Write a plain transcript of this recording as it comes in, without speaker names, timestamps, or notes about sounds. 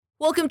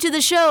Welcome to the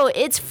show.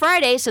 It's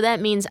Friday, so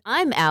that means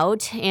I'm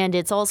out, and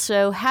it's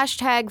also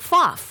hashtag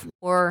FOF,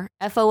 or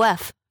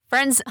FOF,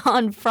 Friends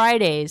on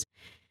Fridays.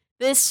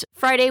 This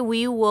Friday,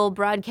 we will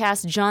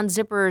broadcast John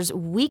Zipper's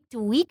Week to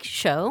Week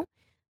show.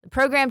 The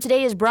program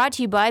today is brought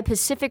to you by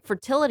Pacific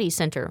Fertility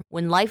Center.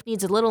 When life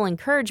needs a little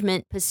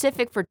encouragement,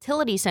 Pacific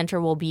Fertility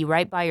Center will be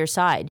right by your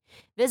side.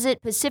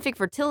 Visit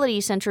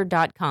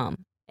pacificfertilitycenter.com.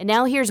 And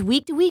now here's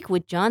Week to Week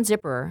with John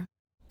Zipperer.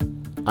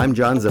 I'm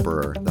John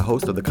Zipperer, the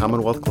host of the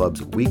Commonwealth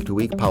Club's Week to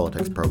Week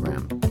politics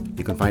program.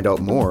 You can find out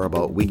more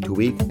about Week to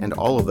Week and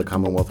all of the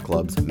Commonwealth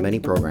Club's many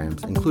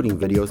programs, including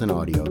videos and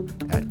audio,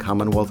 at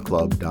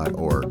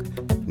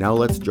commonwealthclub.org. Now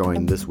let's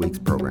join this week's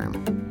program.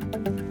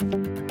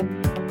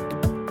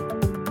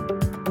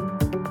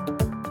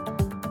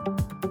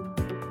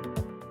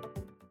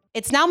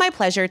 It's now my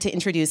pleasure to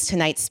introduce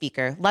tonight's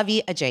speaker,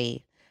 Lovey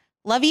Ajayi.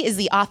 Lovey is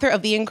the author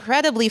of the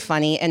incredibly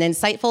funny and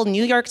insightful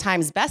New York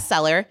Times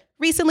bestseller,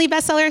 recently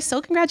bestseller, so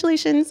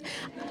congratulations.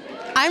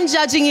 I'm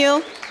Judging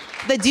You,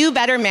 the Do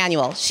Better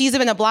Manual. She's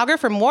been a blogger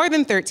for more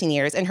than 13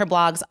 years, and her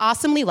blogs,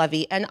 Awesomely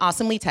Lovey and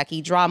Awesomely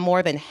Techie, draw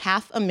more than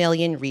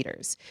 500,000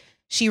 readers.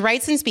 She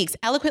writes and speaks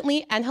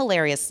eloquently and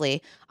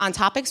hilariously on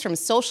topics from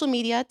social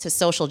media to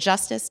social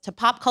justice to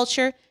pop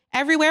culture,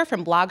 everywhere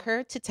from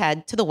BlogHer to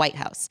TED to the White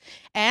House.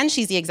 And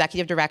she's the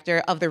executive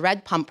director of the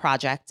Red Pump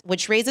Project,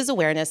 which raises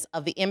awareness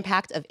of the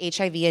impact of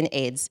HIV and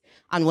AIDS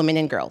on women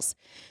and girls.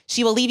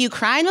 She will leave you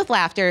crying with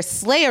laughter,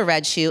 slay a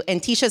red shoe,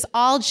 and teach us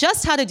all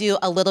just how to do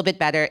a little bit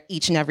better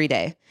each and every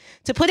day.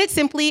 To put it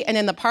simply and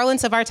in the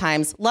parlance of our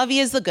times, Lovey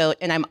is the GOAT,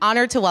 and I'm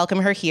honored to welcome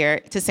her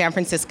here to San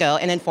Francisco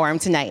and Inform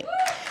tonight.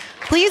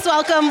 Please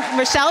welcome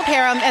Michelle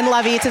Meow and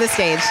Lovey to the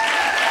stage.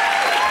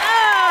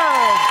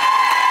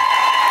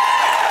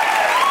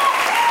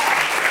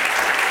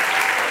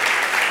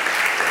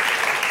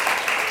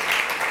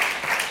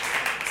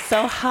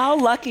 So how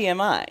lucky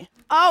am I?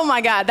 Oh my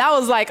God, that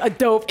was like a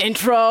dope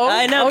intro.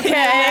 I know, okay. Can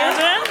you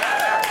imagine?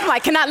 I'm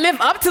like, can I live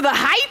up to the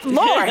hype?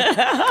 Lord,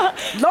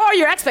 lower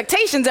your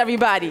expectations,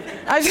 everybody.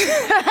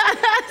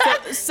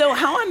 So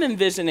how I'm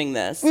envisioning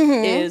this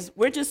is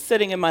we're just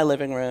sitting in my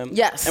living room.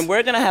 Yes. And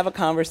we're gonna have a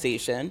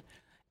conversation.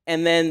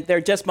 And then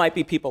there just might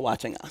be people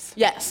watching us.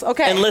 Yes,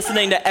 okay. And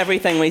listening to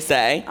everything we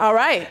say. All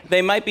right.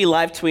 They might be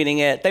live tweeting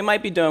it. They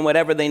might be doing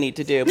whatever they need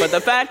to do. But the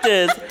fact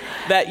is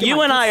that you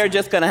and I are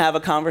just going to have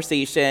a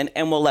conversation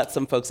and we'll let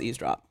some folks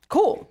eavesdrop.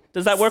 Cool.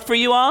 Does that work for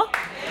you all? All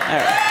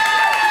right.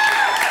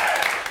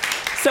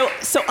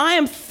 So I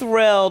am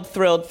thrilled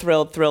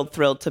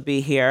to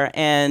be here.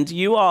 And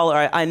you all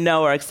are, I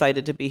know, are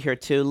excited to be here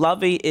too.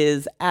 Lovey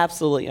is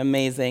absolutely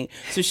amazing.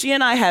 So she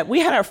and I had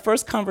our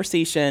first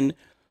conversation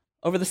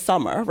over the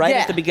summer, right?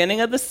 Yeah. At the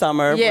beginning of the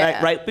summer,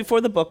 Yeah. right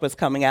before the book was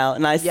coming out.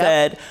 And I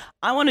said,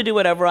 I want to do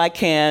whatever I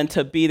can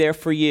to be there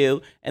for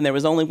you. And there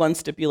was only one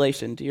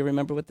stipulation. Do you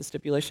remember what the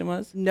stipulation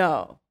was?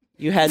 No.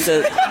 You had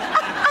to,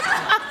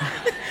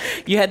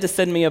 you had to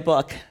send me a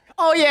book.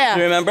 Oh, yeah. Do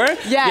you remember?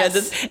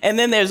 Yes. And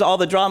then there's all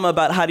the drama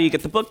about how do you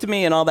get the book to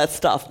me and all that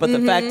stuff. But the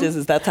fact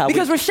is that's how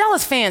Because Rochelle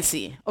is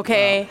fancy,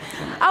 okay?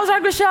 Oh. I was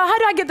like, Rochelle, how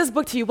do I get this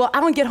book to you? Well,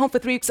 I don't get home for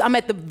 3 weeks. I'm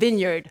at the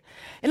vineyard.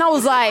 And I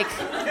was like,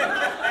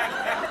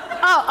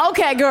 oh,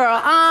 okay, girl.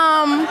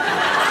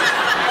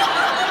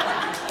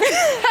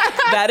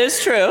 That is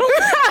true.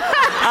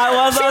 I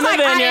was She's on the like,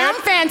 vineyard. I am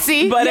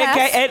fancy. But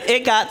yes.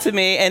 it got to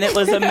me, and it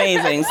was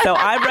amazing. So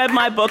I read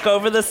my book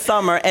over the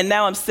summer, and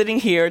now I'm sitting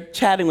here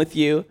chatting with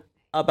you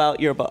about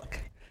your book.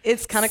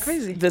 It's kind of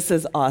crazy. This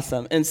is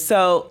awesome. And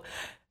so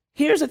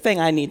here's the thing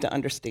I need to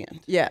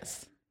understand.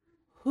 Yes.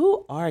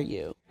 Who are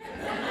you?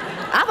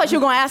 I thought you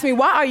were going to ask me,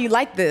 why are you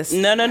like this?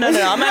 No. I'm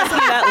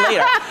asking you that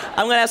later.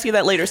 I'm going to ask you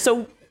that later.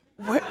 So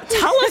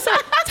tell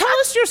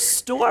us your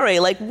story.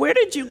 Like, where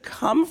did you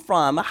come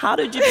from? How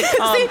did you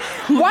become See,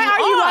 who why you are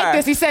you like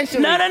this,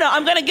 essentially? No.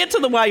 I'm going to get to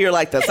the why you're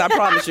like this. I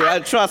promise you.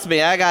 Trust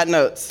me. I got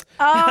notes.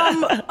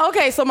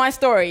 Okay, so my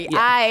story. Yeah.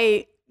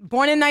 I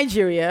born in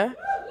Nigeria,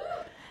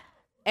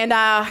 and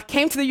I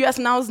came to the U.S.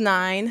 when I was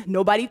 9.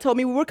 Nobody told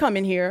me we were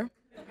coming here.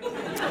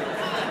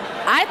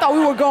 I thought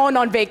we were going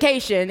on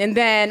vacation, and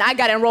then I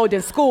got enrolled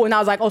in school, and I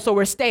was like, oh, so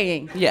we're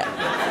staying. Yeah.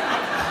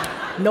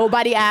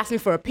 Nobody asked me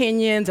for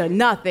opinions or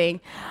nothing.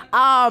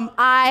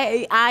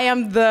 I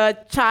am the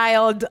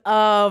child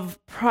of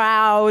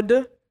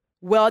proud,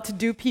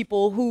 well-to-do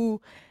people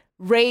who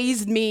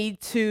raised me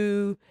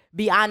to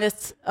be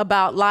honest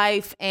about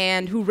life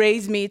and who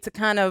raised me to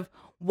kind of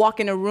walk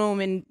in a room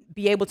and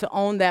be able to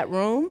own that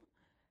room.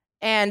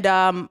 And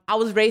I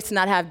was raised to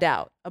not have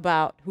doubt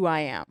about who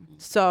I am.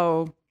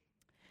 So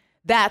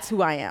that's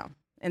who I am,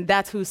 and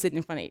that's who's sitting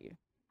in front of you.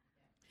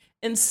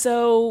 And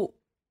so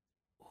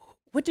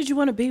what did you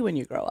want to be when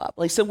you grow up?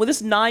 Like, so with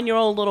this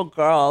 9-year-old little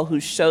girl who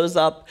shows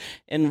up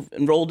and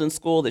enrolled in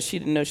school that she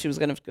didn't know she was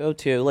going to go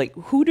to, like,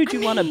 who did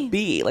you want to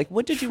be? Like,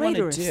 what did you want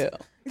to do?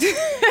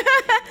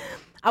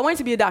 I wanted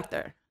to be a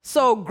doctor.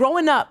 So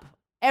growing up,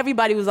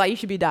 everybody was like, you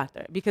should be a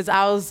doctor, because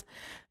I was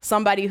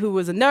somebody who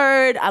was a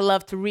nerd. I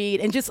loved to read,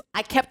 and just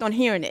I kept on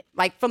hearing it.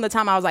 Like from the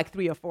time I was like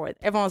 3 or 4,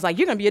 everyone was like,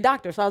 you're going to be a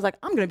doctor. So I was like,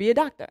 I'm going to be a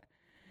doctor.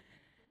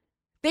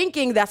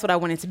 thinking that's what I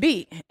wanted to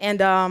be.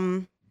 And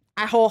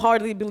I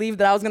wholeheartedly believed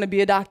that I was going to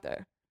be a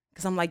doctor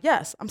because I'm like,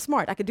 yes, I'm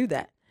smart. I could do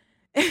that.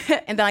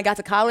 And then I got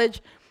to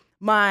college.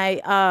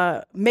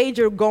 My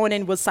major going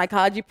in was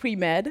psychology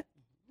pre-med.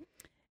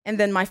 And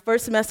then my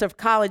first semester of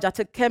college, I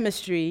took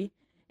chemistry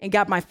and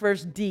got my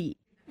first D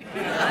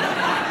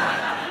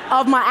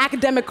of my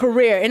academic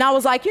career. And I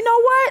was like, you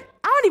know what?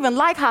 I don't even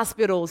like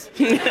hospitals.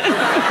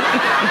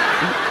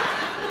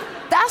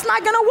 That's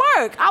not gonna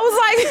work. I was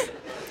like,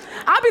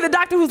 I'll be the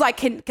doctor who's like,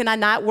 can I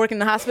not work in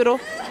the hospital?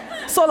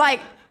 So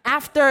like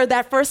after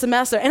that first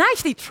semester, and I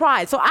actually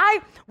tried. So I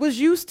was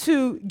used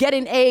to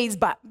getting A's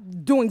but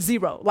doing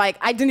zero. Like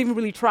I didn't even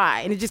really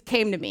try and it just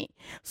came to me.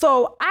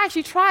 So I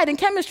actually tried in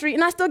chemistry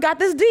and I still got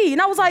this D.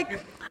 And I was like, I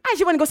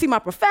actually went to go see my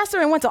professor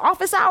and went to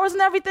office hours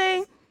and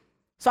everything.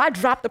 So I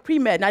dropped the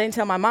pre-med and I didn't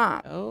tell my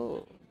mom.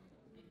 Oh.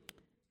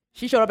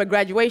 She showed up at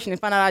graduation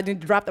and found out I didn't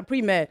drop the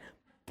pre-med.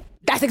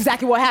 That's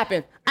exactly what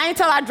happened. I didn't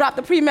tell her I dropped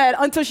the pre-med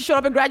until she showed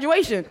up at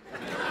graduation.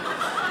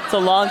 It's a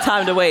long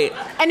time to wait.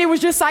 And it was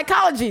just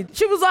psychology.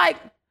 She was like,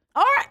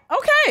 all right,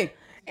 okay.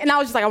 And I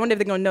was just like, I wonder if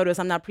they're gonna notice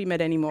I'm not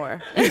pre-med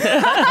anymore.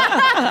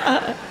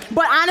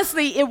 But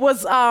honestly, it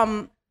was,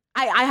 I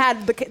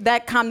had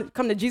that come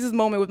to Jesus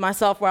moment with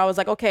myself where I was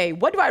like, okay,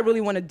 what do I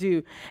really wanna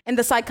do? And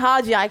the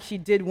psychology I actually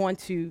did want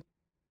to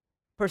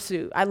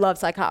pursue. I love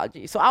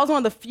psychology. So I was one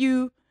of the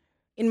few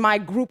in my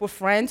group of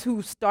friends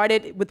who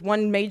started with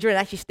one major and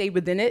actually stayed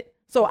within it.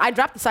 So I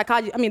dropped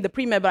the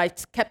pre-med, but I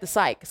kept the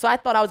psych. So I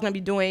thought I was gonna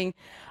be doing,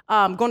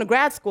 going to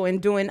grad school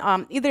and doing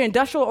either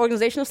industrial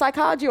organizational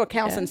psychology or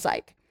counseling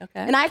psych. Okay.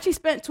 And I actually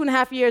spent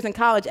 2.5 years in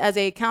college as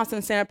a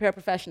counseling center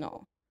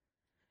paraprofessional.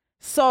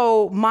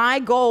 So my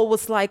goal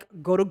was like,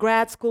 go to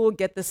grad school,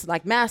 get this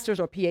like master's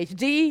or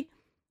PhD,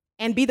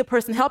 and be the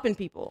person helping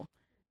people.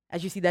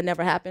 As you see, that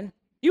never happened.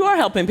 You are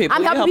helping people.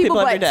 I'm you helping help people,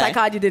 every but day.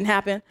 psychology didn't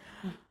happen.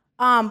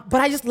 But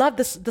I just love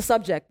the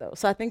subject though.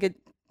 So I think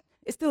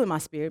it's still in my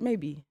spirit,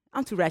 maybe.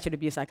 I'm too ratchet to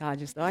be a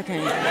psychologist though, I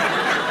can't.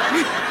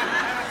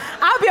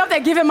 I'll be up there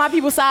giving my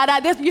people side eye.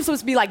 You're supposed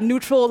to be like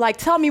neutral, like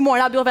tell me more.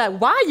 And I'll be up there,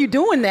 why are you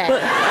doing that?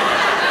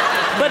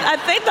 But I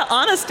think the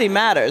honesty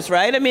matters,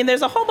 right? I mean,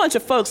 there's a whole bunch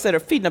of folks that are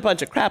feeding a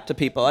bunch of crap to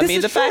people. I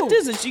mean, the fact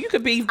is you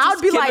could be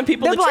just giving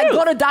people the truth. They'll be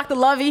like, go to Dr.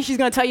 Lovey, she's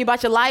gonna tell you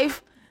about your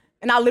life.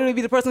 And I'll literally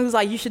be the person who's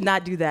like, you should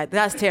not do that.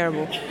 That's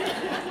terrible.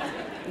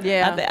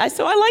 Yeah.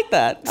 So I like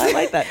that. I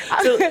like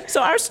that.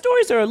 So our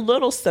stories are a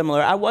little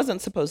similar. I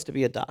wasn't supposed to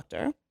be a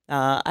doctor.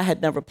 I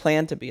had never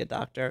planned to be a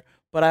doctor,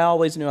 but I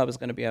always knew I was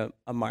going to be a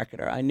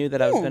marketer. I knew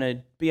that I was going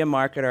to be a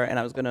marketer and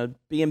I was going to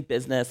be in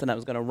business and I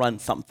was going to run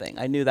something.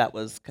 I knew that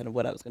was kind of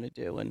what I was going to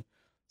do. And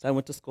so I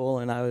went to school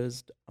and I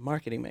was a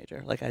marketing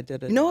major. Like I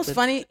did it. You know what's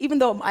funny? Even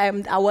though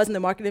I wasn't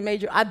a marketing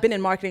major, I've been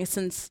in marketing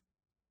since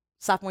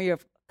sophomore year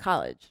of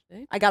college.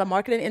 I got a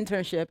marketing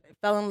internship,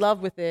 fell in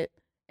love with it,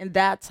 and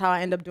that's how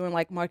I end up doing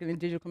like marketing and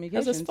digital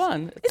communications. Because it's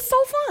fun. It's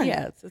so fun.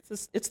 Yeah,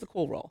 it's the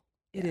cool role.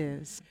 It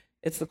is.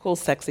 It's the cool,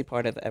 sexy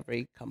part of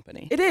every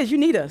company. It is. You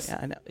need us. Yeah,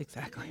 I know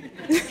exactly.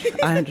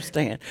 I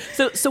understand.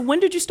 So when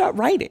did you start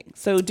writing?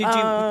 So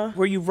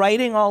were you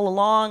writing all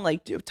along?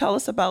 Like, tell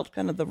us about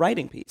kind of the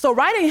writing piece. So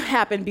writing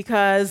happened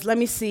because let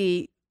me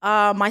see.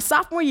 My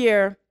sophomore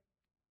year,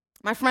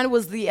 my friend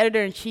was the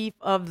editor-in-chief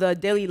of the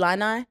Daily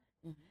Illini,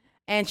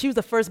 and she was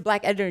the first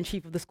Black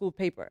editor-in-chief of the school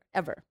paper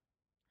ever.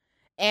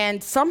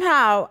 And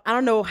somehow, I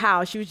don't know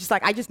how, she was just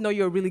like, I just know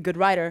you're a really good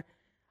writer.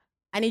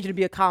 I need you to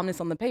be a columnist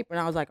on the paper. And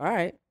I was like, all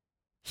right.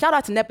 Shout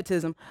out to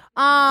nepotism.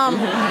 Because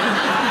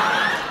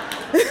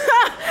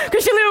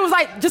she literally was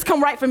like, just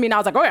come write for me. And I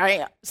was like, all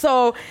right.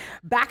 So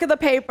back of the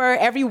paper,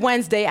 every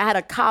Wednesday, I had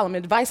a column,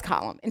 an advice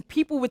column. And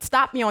people would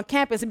stop me on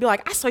campus and be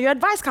like, I saw your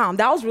advice column.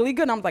 That was really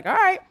good. And I was like, all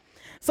right.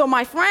 So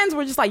my friends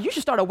were just like, you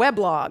should start a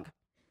weblog.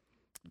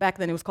 Back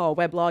then, it was called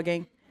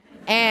weblogging.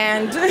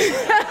 And,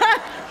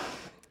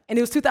 and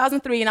it was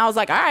 2003. And I was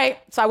like, all right.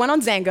 So I went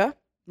on Xanga.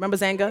 Remember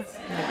Xanga?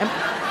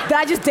 Did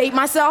I just date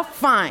myself?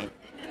 Fine.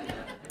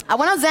 I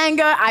went on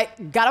Xanga, I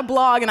got a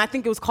blog, and I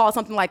think it was called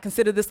something like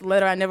Consider This the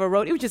Letter I Never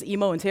Wrote. It was just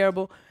emo and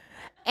terrible.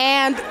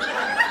 And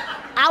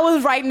I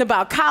was writing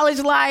about college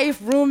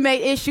life,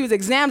 roommate issues,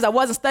 exams I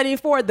wasn't studying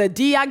for, the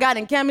D I got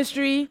in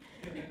chemistry.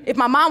 If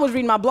my mom was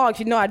reading my blog,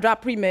 she'd know I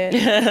dropped pre-med.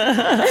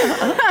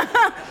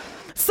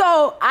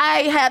 So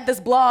I had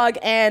this blog,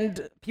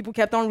 and people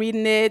kept on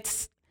reading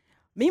it.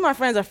 Me and my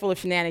friends are full of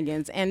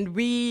shenanigans, and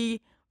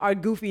we are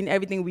goofy in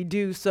everything we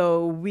do,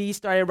 so we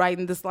started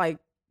writing this like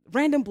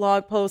random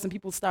blog posts and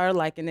people started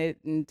liking it,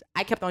 and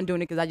I kept on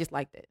doing it because I just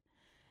liked it.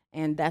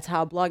 And that's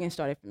how blogging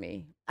started for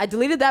me. I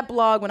deleted that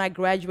blog when I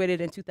graduated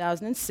in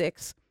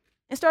 2006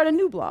 and started a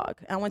new blog.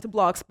 I went to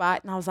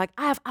Blogspot and I was like,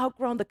 I have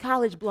outgrown the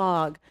college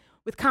blog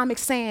with Comic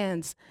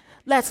Sans.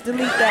 Let's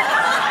delete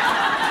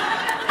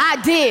that.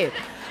 I did.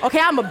 Okay,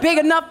 I'm a big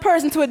enough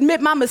person to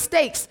admit my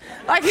mistakes.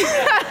 Like,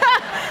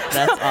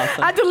 that's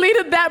awesome. I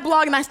deleted that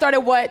blog and I started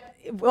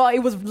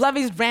it was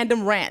Lovey's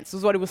Random Rants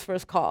was what it was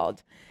first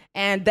called.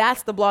 And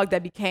that's the blog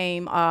that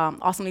became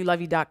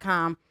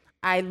awesomelyllovey.com.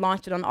 I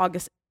launched it on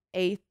August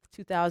 8th,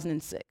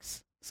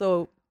 2006.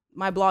 So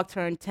my blog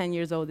turned 10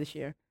 years old this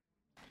year.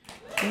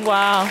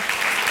 Wow.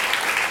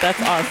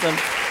 That's awesome.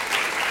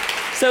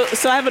 So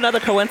I have another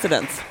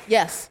coincidence.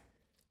 Yes.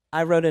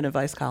 I wrote an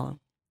advice column.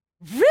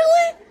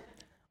 Really?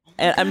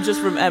 And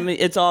I mean,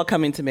 it's all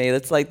coming to me.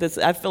 It's like this.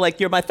 I feel like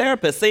you're my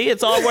therapist. See,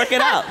 it's all working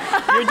out.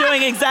 You're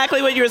doing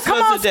exactly what you're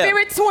supposed to do.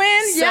 Spirit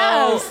twin. So,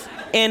 Yes.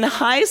 in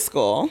high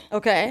school,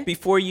 Okay.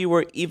 before you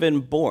were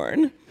even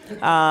born,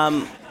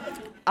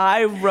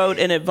 I wrote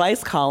an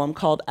advice column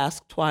called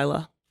Ask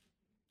Twyla.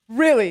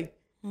 Really?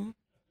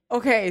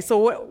 Okay.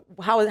 So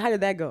how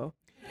did that go?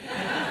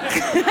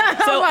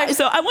 So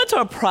I went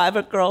to a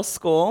private girls'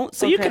 school,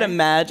 so you can Okay.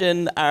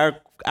 imagine our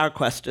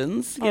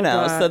questions, you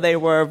know. God. So they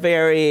were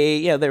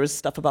very, there was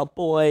stuff about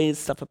boys,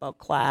 stuff about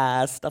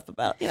class, stuff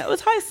about, it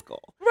was high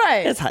school.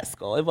 Right. It's high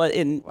school. It was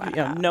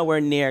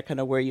nowhere near kind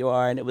of where you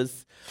are, and it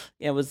was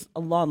a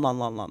long, long,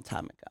 long, long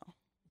time ago.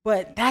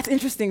 But that's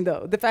interesting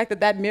though. The fact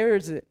that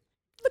mirrors it.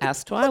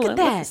 Ask Twyla. Look at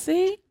that.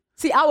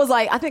 See, I was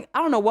like, I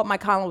don't know what my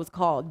column was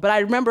called, but I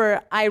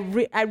remember I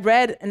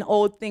read an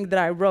old thing that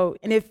I wrote,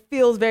 and it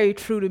feels very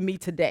true to me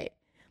today.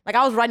 Like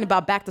I was writing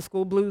about back to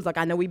school blues. Like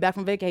I know we back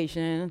from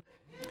vacation,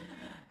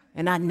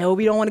 and I know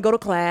we don't want to go to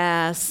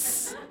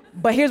class,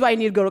 but here's why you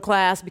need to go to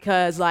class,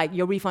 because like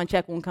your refund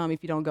check won't come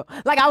if you don't go.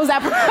 Like I was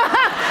that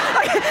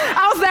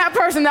I was that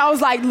person that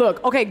was like,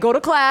 look, okay, go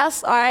to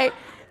class, all right?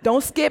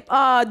 Don't skip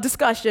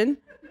discussion.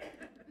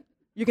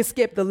 You can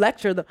skip the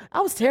lecture.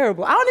 I was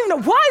terrible. I don't even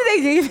know why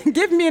did they even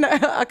give me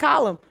a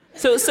column.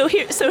 So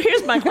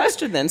here's my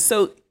question then.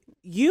 So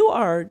you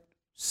are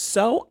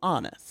so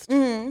honest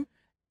and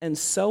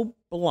so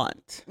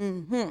blunt,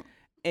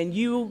 and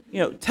you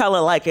tell it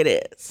like it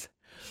is.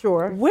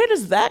 Sure. Where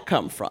does that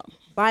come from?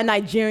 By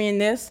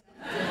Nigerianness.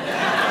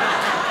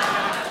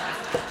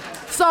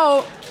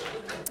 So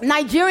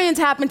Nigerians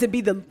happen to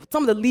be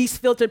some of the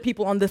least filtered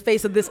people on the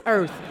face of this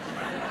earth.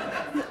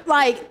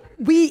 Like,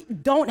 we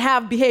don't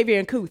have behavior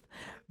in couth.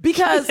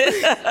 Because,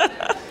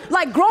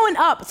 like, growing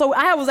up, so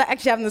I was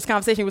actually having this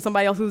conversation with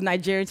somebody else who's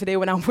Nigerian today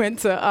when I went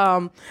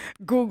to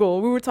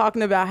Google. We were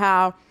talking about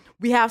how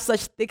we have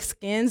such thick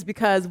skins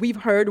because we've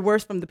heard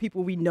worse from the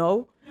people we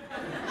know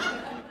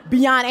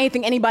beyond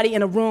anything anybody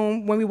in a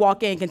room when we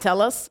walk in can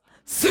tell us.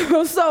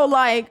 So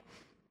like,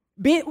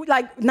 being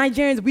like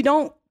Nigerians, we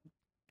don't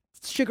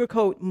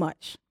sugarcoat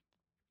much.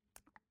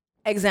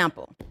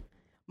 Example,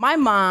 my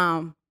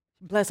mom,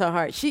 bless her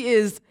heart, she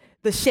is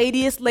the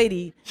shadiest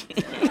lady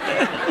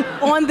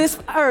on this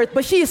earth,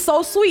 but she is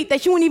so sweet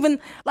that you wouldn't even,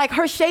 like,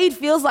 her shade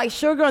feels like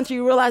sugar until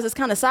you realize it's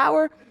kind of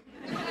sour.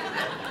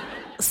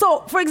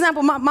 So, for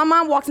example, my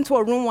mom walks into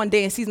a room one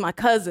day and sees my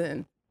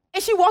cousin,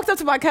 and she walks up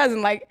to my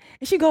cousin, like,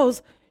 and she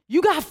goes,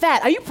 "You got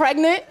fat, are you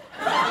pregnant?"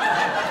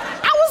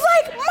 I was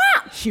like,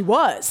 "Mom," she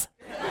was.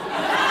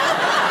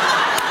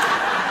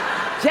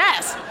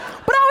 Yes.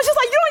 But I was just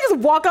like, you don't just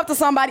walk up to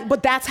somebody,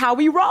 but that's how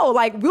we roll.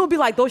 Like, we'll be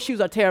like, "Those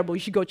shoes are terrible, you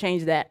should go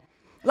change that."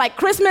 Like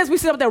Christmas, we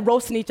sit up there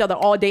roasting each other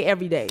all day,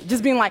 every day.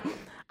 Just being like,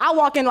 I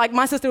walk in, like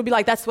my sister would be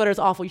like, "That sweater is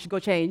awful, you should go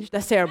change,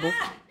 that's terrible."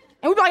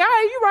 And we'd be like, "All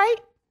right, you're right."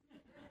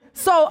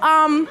 So,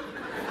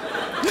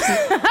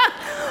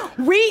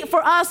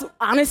 for us,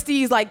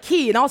 honesty is like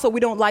key, and also we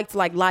don't like to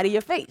like lie to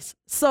your face.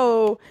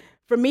 So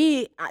for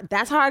me,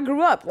 that's how I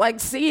grew up, like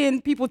seeing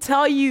people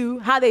tell you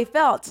how they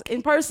felt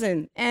in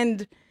person,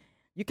 and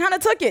you kind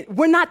of took it.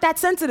 We're not that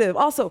sensitive.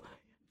 Also,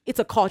 it's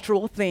a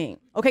cultural thing.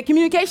 Okay,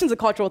 communication's a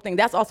cultural thing.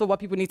 That's also what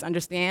people need to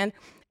understand.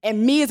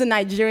 And me as a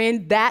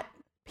Nigerian, that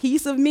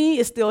piece of me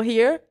is still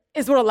here.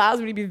 It's what allows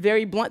me to be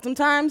very blunt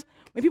sometimes.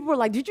 When people were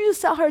like, "Did you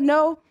just tell her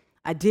no?"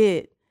 I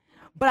did.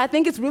 But I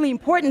think it's really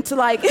important to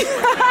like,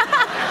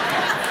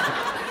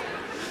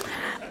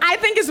 I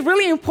think it's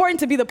really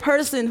important to be the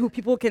person who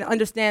people can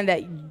understand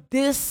that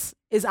this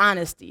is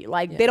honesty.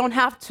 Like, they don't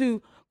have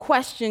to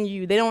question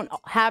you. They don't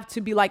have to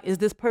be like, is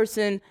this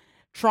person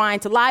trying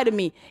to lie to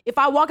me? If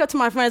I walk up to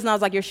my friends and I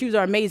was like, "Your shoes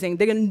are amazing,"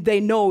 they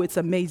know it's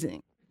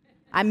amazing.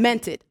 I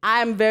meant it.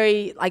 I'm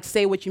very, like,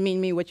 say what you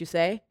mean what you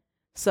say.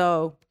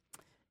 So,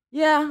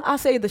 yeah, I'll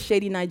say the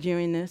shady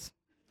Nigerianness.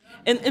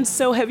 And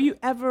so have you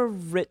ever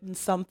written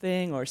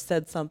something or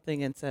said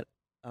something and said,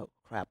 "Oh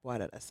crap, why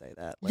did I say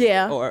that?" Like,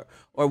 Yeah. Or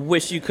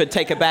wish you could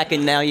take it back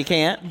and now you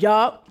can't?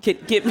 Yup. Tell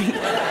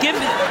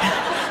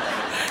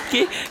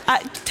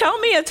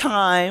me a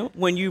time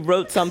when you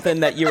wrote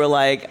something that you were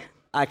like,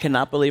 "I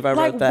cannot believe I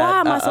wrote that."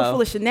 Why am I so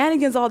full of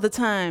shenanigans all the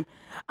time?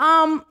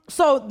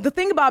 So the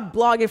thing about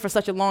blogging for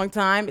such a long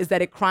time is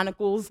that it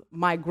chronicles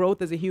my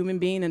growth as a human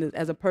being and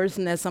as a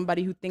person, as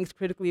somebody who thinks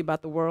critically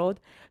about the world.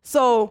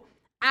 So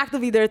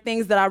actively, there are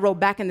things that I wrote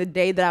back in the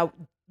day that I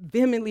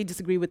vehemently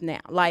disagree with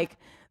now. Like,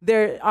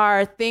 there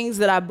are things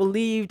that I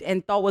believed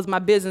and thought was my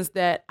business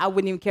that I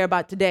wouldn't even care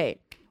about today.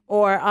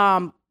 Or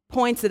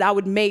points that I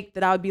would make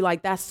that I would be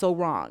like, "That's so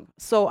wrong."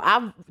 So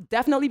I've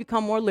definitely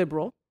become more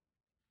liberal.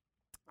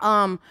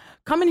 Coming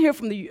here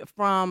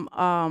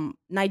from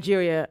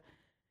Nigeria,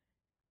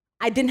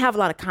 I didn't have a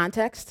lot of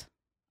context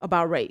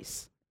about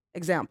race,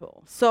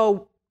 example.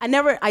 So I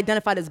never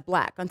identified as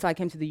black until I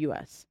came to the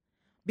US,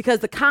 because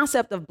the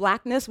concept of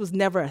blackness was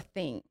never a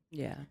thing.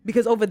 Yeah.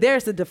 Because over there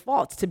it's the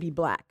default to be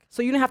black.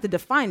 So you don't have to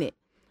define it.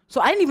 So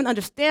I didn't even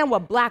understand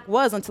what black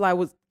was until I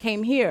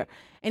came here.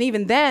 And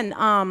even then,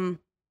 I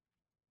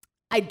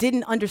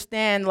didn't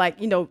understand, I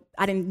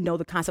didn't know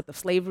the concept of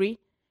slavery.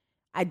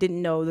 I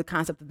didn't know the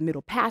concept of the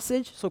Middle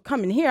Passage. So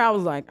coming here, I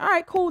was like, all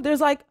right, cool.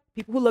 There's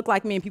people who look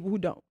like me and people who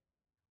don't.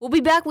 We'll be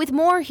back with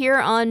more here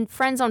on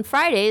Friends on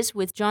Fridays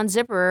with John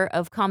Zipperer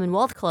of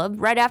Commonwealth Club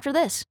right after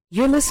this.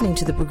 You're listening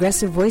to the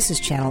Progressive Voices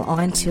channel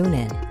on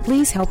TuneIn.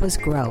 Please help us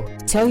grow.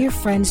 Tell your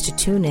friends to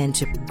tune in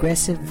to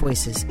Progressive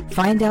Voices.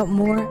 Find out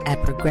more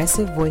at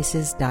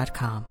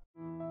progressivevoices.com.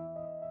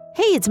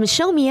 Hey, it's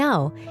Michelle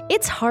Meow.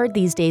 It's hard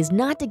these days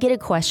not to get a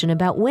question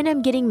about when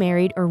I'm getting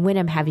married or when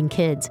I'm having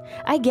kids.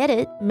 I get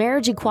it.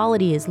 Marriage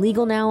equality is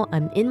legal now.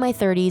 I'm in my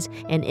 30s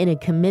and in a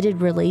committed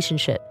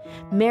relationship.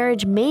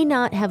 Marriage may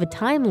not have a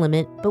time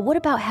limit, but what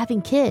about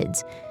having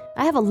kids?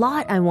 I have a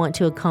lot I want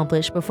to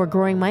accomplish before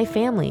growing my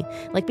family,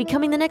 like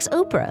becoming the next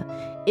Oprah.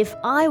 If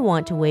I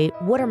want to wait,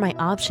 what are my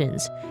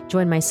options?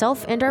 Join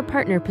myself and our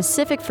partner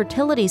Pacific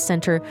Fertility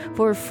Center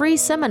for a free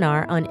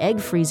seminar on egg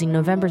freezing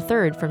November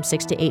 3rd from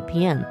 6 to 8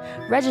 p.m.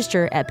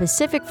 Register at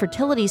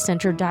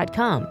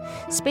pacificfertilitycenter.com.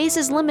 Space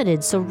is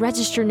limited, so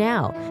register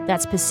now.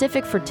 That's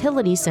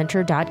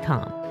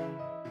pacificfertilitycenter.com.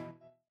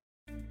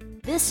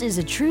 This is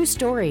a true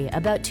story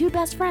about two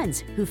best friends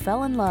who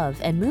fell in love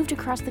and moved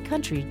across the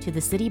country to the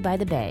city by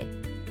the bay.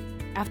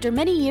 After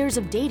many years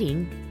of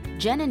dating,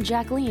 Jen and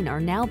Jacqueline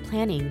are now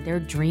planning their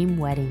dream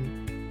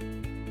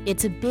wedding.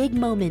 It's a big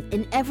moment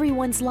in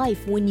everyone's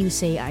life when you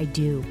say I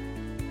do,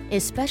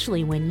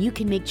 especially when you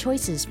can make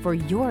choices for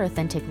your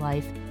authentic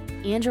life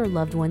and your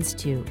loved ones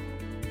too.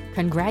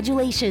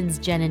 Congratulations,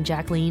 Jen and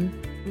Jacqueline.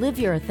 Live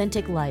your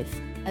authentic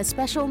life. A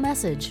special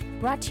message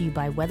brought to you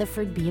by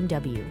Weatherford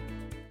BMW.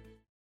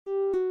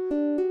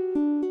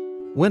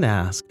 When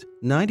asked,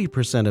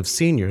 90% of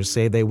seniors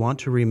say they want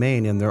to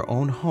remain in their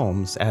own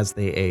homes as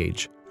they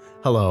age.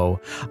 Hello,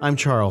 I'm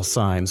Charles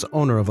Symes,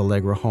 owner of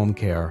Allegra Home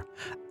Care.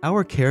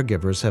 Our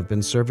caregivers have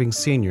been serving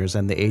seniors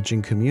and the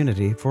aging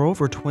community for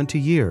over 20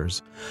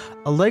 years.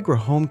 Allegra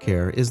Home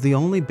Care is the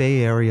only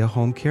Bay Area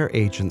home care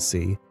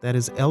agency that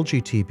is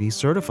LGTB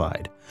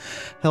certified.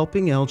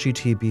 Helping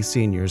LGTB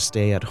seniors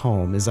stay at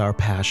home is our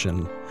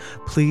passion.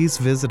 Please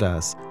visit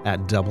us at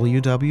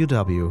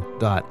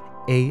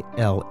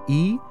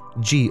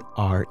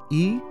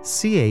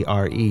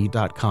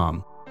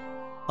www.alegrecare.com.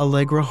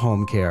 Allegra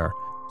Home Care,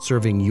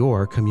 serving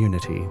your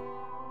community.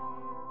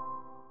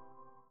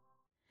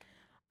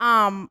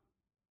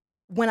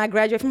 When I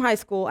graduated from high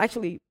school,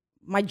 actually,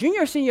 my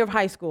junior or senior of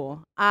high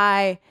school,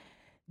 I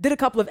did a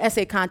couple of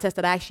essay contests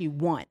that I actually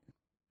won.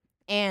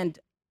 And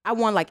I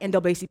won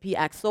NAACP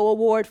AXO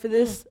award for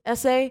this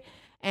essay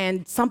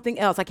and something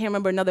else. I can't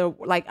remember another,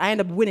 I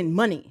ended up winning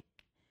money.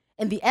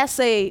 And the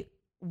essay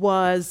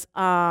was,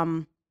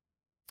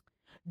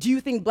 do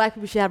you think black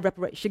people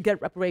should get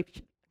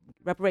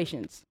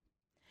reparations?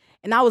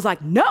 And I was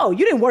like, no,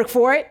 you didn't work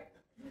for it.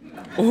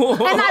 And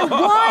I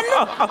won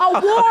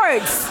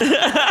awards.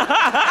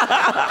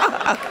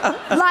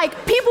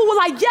 People were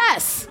like,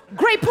 yes,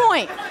 great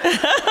point.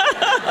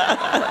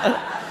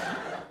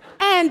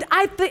 And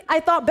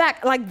I thought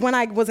back, when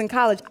I was in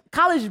college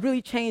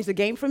really changed the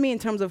game for me in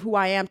terms of who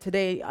I am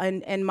today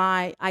and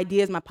my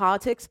ideas, my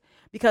politics,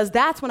 because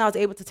that's when I was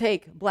able to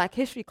take Black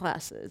history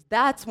classes.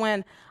 That's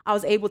when I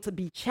was able to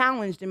be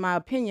challenged in my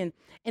opinion.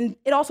 And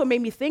it also made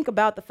me think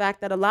about the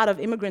fact that a lot of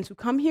immigrants who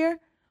come here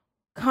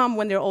come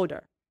when they're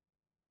older.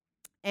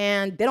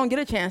 And they don't get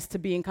a chance to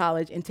be in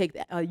college and take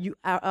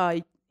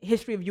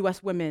history of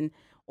US women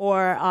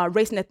or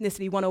race and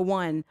ethnicity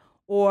 101,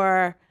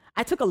 or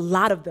I took a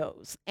lot of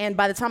those. And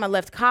by the time I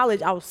left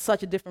college, I was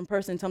such a different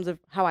person in terms of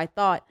how I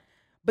thought.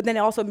 But then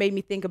it also made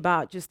me think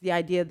about just the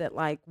idea that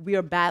we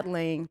are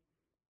battling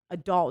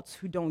adults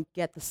who don't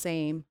get the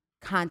same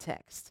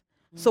context.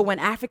 Mm-hmm. So when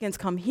Africans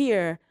come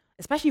here,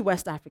 especially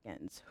West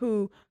Africans,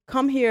 who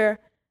come here,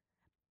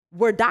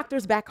 we're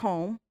doctors back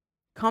home,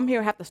 come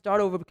here, have to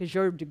start over because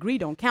your degree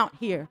don't count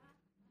here.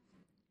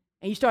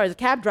 And you start as a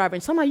cab driver,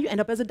 and somehow you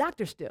end up as a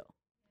doctor still.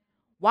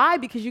 Why?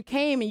 Because you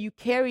came and you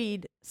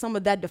carried some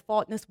of that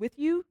defaultness with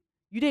you.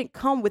 You didn't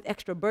come with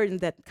extra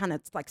burdens that kind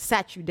of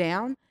sat you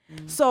down.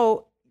 Mm-hmm.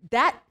 So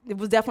it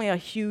was definitely a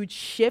huge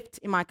shift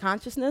in my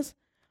consciousness.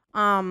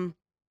 And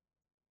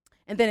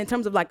then in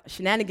terms of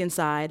shenanigans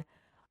side,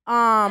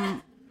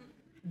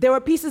 there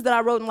were pieces that I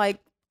wrote in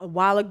a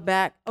while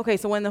back. Okay,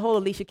 so when the whole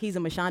Alicia Keys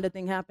and Mashonda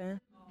thing happened,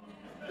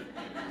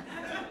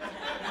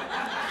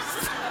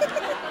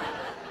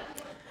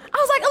 I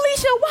was like,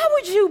 Alicia, why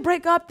would you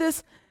break up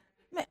this?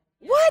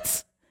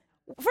 What?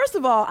 First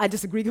of all, I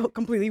disagree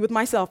completely with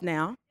myself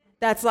now.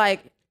 That's do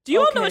you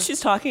all know what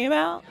she's talking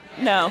about?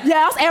 No.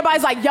 Yes,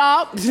 everybody's like,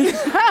 y'all.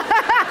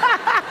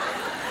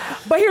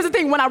 But here's the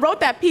thing, when I wrote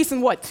that piece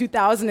in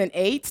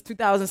 2008,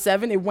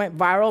 2007, it went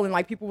viral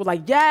and people were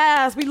like,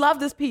 yes, we love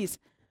this piece.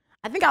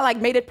 I think I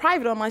made it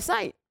private on my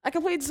site. I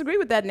completely disagree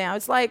with that now.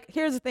 It's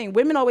here's the thing,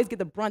 women always get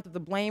the brunt of the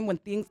blame when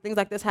things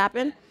like this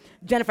happen.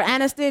 Jennifer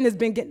Aniston has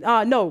been getting,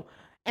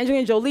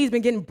 Angelina Jolie's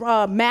been getting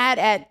mad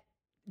at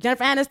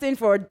Jennifer Aniston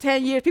for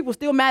 10 years. People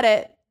still mad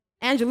at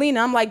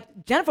Angelina. I'm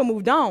like, Jennifer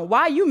moved on.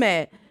 Why are you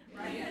mad?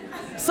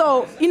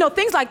 So,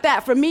 things like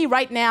that. For me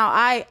right now,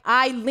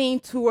 I lean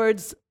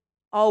towards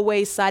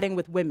always siding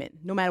with women,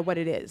 no matter what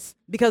it is,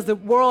 because the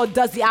world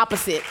does the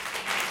opposite.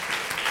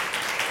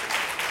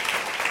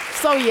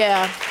 So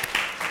yeah,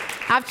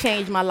 I've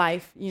changed my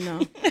life,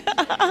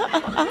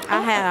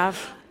 I have.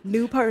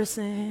 New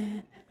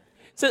person.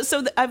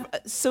 So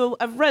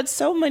I've read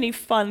so many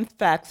fun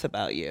facts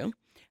about you.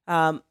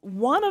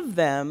 One of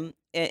them,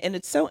 and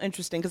it's so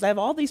interesting because I have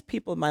all these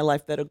people in my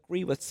life that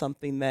agree with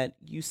something that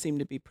you seem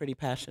to be pretty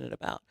passionate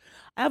about.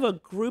 I have a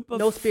group of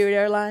No Spirit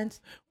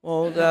Airlines.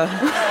 Well,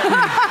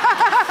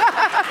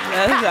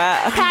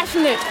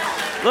 Passionate.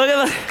 Look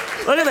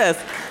at this.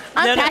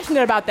 I'm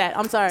passionate about that.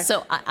 I'm sorry.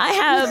 So I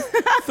have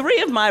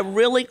 3 of my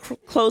really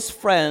close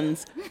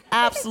friends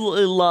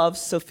absolutely love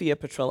Sophia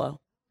Petrillo.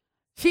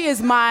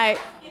 She's my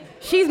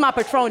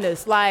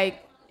Patronus.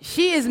 Like,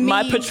 she is me.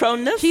 My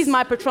Patronus? She's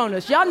my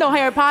Patronus. Y'all know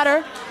Harry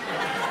Potter?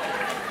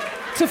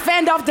 To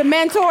fend off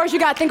Dementors, you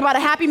gotta think about a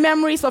happy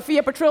memory.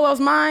 Sophia Petrillo's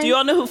mine. Do you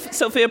all know who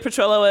Sophia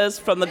Petrillo is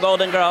from the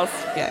Golden Girls?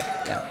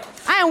 Yeah.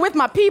 I am with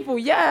my people,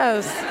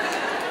 yes.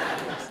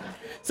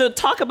 So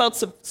talk about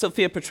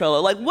Sophia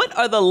Petrillo. Like, what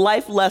are the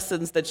life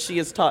lessons that she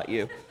has taught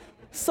you?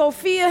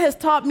 Sophia has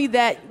taught me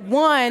that,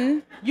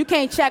 1, you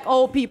can't check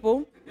old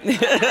people. They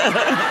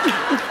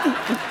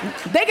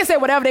can say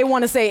whatever they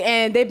want to say,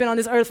 and they've been on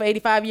this earth for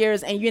 85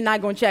 years, and you're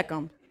not going to check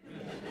them.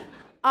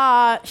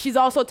 She's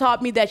also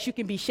taught me that you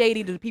can be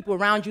shady to the people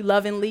around you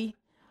lovingly.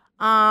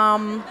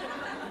 I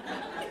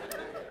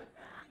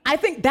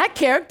think that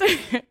character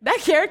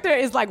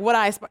is like what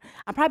I'm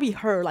probably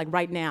her like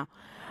right now.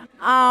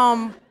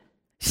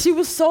 She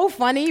was so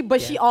funny,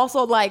 but she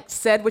also like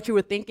said what you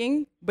were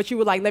thinking, but you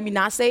were like, let me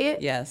not say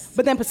it. Yes.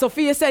 But then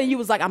Sophia said it, and you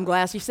was like, I'm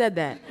glad she said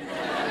that.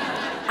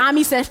 I'm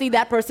essentially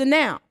that person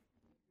now.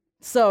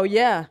 So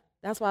yeah,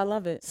 that's why I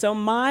love it. So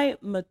my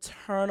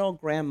maternal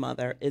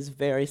grandmother is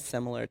very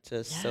similar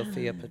to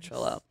Sophia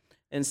Petrillo.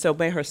 And so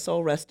may her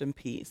soul rest in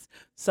peace.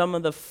 Some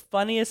of the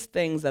funniest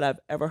things that I've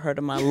ever heard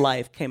in my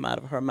life came out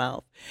of her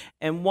mouth.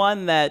 And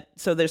one that,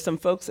 so there's some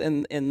folks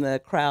in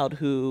the crowd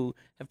who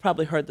have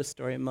probably heard the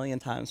story a million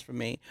times from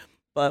me.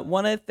 But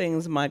one of the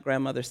things my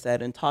grandmother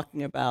said in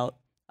talking about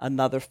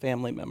another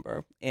family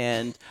member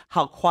and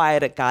how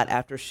quiet it got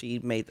after she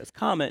made this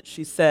comment,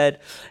 she said,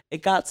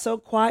 it got so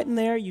quiet in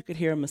there, you could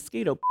hear a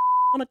mosquito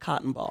on a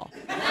cotton ball.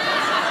 Yes.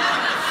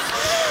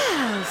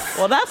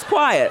 Well, that's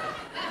quiet.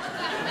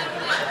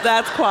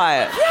 That's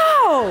quiet.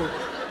 Yo,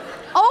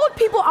 old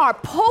people are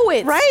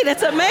poets. Right,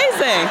 it's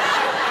amazing.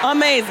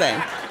 Amazing.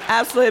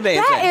 Absolutely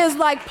amazing. That is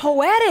like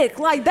poetic.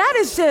 Like that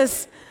is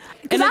just,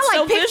 because I like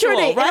so pictured visual,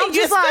 it. Right? And I'm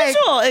just it's like,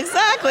 visual,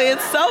 exactly.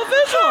 It's so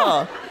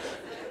visual.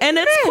 And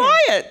it's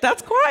quiet.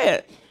 That's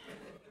quiet.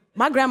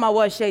 My grandma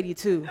was shady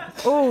too.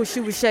 Oh, she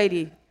was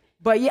shady.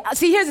 But yeah,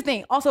 see, here's the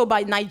thing. Also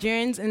about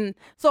Nigerians. And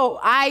so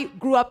I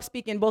grew up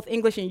speaking both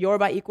English and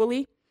Yoruba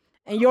equally.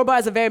 And Yoruba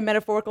is a very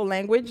metaphorical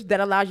language that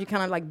allows you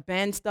kind of like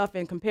bend stuff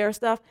and compare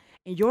stuff.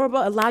 And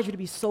Yoruba allows you to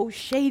be so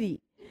shady.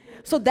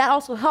 So that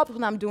also helps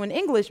when I'm doing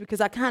English because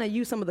I kind of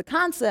use some of the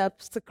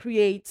concepts to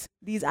create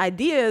these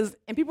ideas.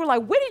 And people are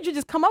like, where did you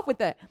just come up with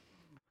that?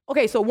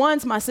 Okay, so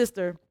one's my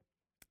sister.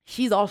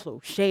 She's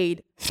also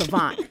shade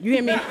savant. You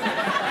hear me?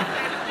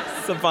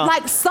 Savant.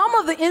 Like some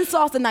of the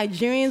insults that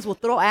Nigerians will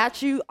throw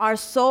at you are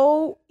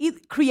so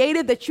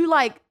creative that you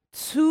like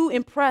too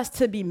impressed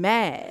to be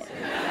mad.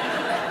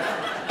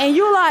 And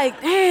you're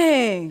like,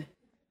 dang,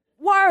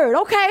 word,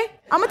 okay,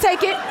 I'm gonna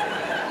take it.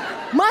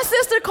 My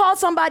sister called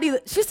somebody,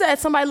 she said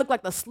somebody looked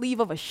like the sleeve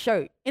of a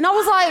shirt. And I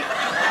was like,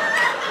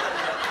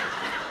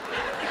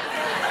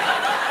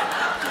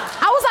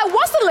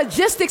 what's the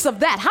logistics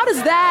of that? How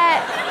does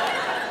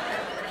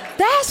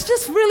that's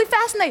just really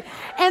fascinating.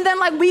 And then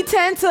like we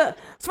tend to,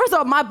 first of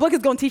all, my book is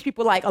gonna teach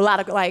people like a lot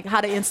of like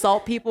how to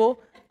insult people.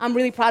 I'm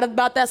really proud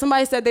about that.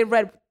 Somebody said they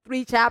read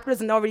 3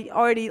 chapters and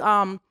already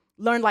learned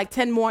like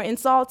 10 more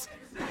insults.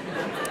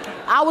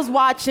 I was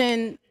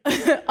watching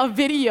a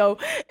video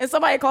and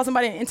somebody called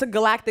somebody an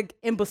intergalactic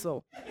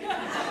imbecile.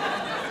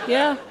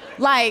 Yeah.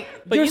 Like,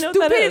 but your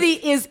stupidity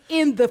is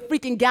in the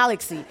freaking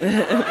galaxy.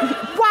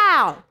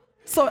 Wow.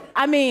 So,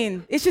 I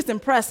mean, it's just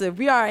impressive.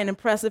 We are an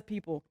impressive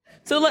people.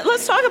 So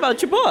let's talk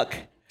about your book.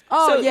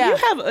 Oh, so yeah. You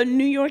have a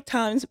New York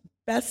Times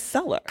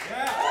bestseller.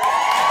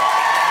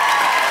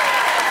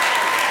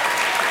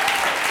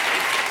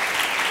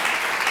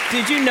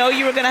 Did you know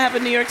you were going to have a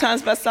New York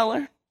Times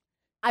bestseller?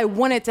 I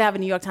wanted to have a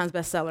New York Times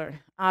bestseller.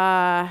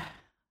 Now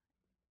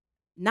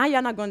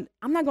I'm not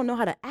gonna know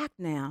how to act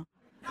now.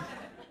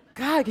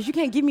 God, because you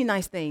can't give me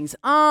nice things.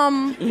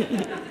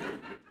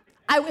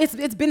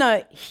 It's been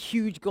a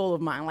huge goal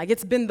of mine. Like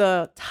it's been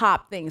the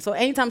top thing. So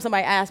anytime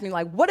somebody asks me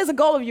like, what is a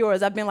goal of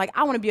yours? I've been like,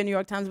 I want to be a New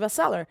York Times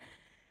bestseller.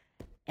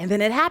 And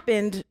then it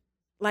happened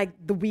like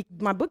the week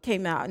my book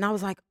came out. And I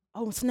was like,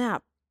 oh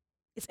snap,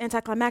 it's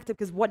anticlimactic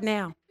because what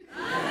now?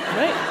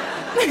 Right.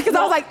 Because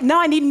I was like,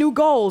 now I need new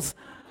goals.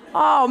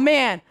 Oh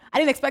man, I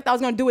didn't expect I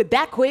was gonna do it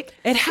that quick.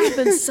 It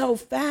happened so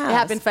fast. It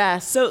happened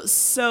fast.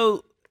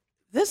 So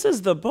this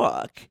is the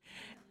book.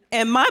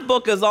 And my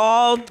book is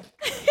all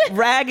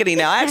raggedy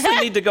now. I actually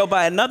need to go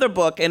buy another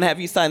book and have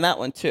you sign that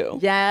one too.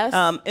 Yes.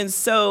 And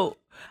so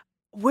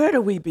where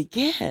do we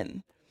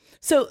begin?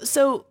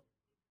 So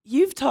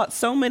you've taught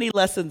so many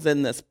lessons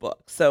in this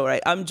book. So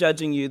right, I'm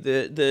judging you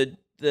the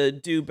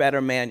Do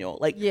Better manual.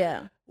 Like,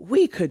 yeah,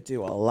 we could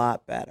do a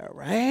lot better,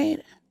 right?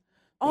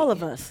 all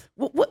of us.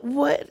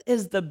 What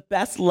is the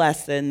best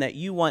lesson that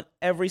you want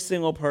every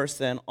single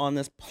person on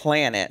this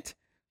planet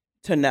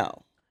to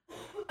know?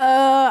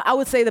 I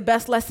would say the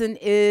best lesson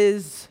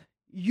is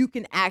you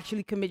can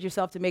actually commit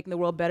yourself to making the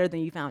world better than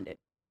you found it.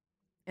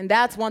 And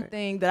that's one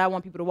thing that I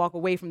want people to walk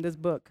away from this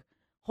book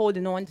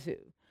holding on to.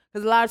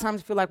 Because a lot of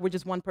times I feel like we're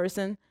just one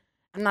person.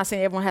 I'm not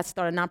saying everyone has to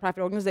start a nonprofit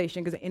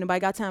organization because anybody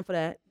got time for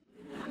that.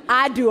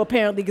 I do,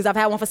 apparently, because I've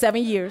had one for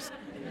 7 years.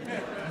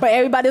 But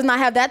everybody does not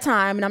have that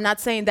time, and I'm not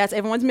saying that's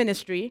everyone's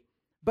ministry.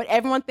 But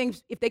everyone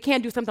thinks if they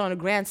can't do something on a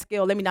grand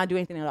scale, let me not do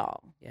anything at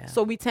all. Yeah.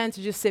 So we tend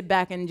to just sit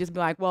back and just be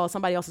like, well,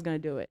 somebody else is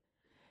going to do it.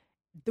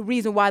 The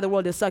reason why the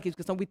world is sucky is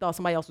because we thought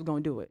somebody else was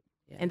going to do it,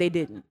 and they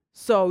didn't.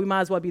 So we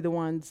might as well be the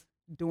ones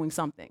doing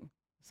something.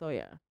 So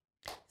yeah.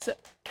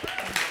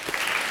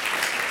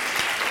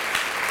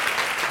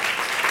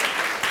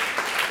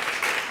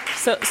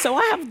 So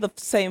I have the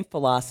same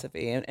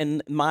philosophy,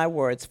 and my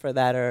words for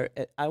that are,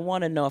 I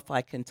want to know if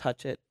I can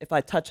touch it. If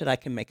I touch it, I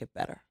can make it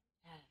better.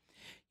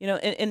 You know,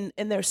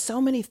 and there's so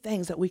many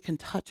things that we can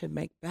touch and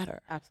make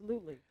better.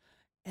 Absolutely.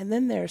 And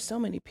then there are so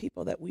many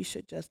people that we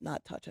should just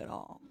not touch at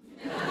all.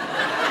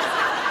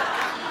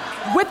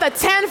 With a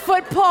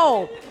 10-foot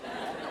pole.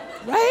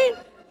 Right?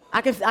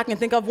 I can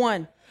think of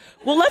one.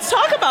 Well, let's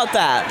talk about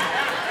that.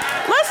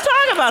 Let's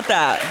talk about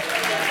that.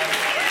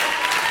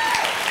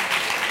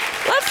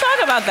 Let's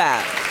talk about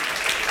that.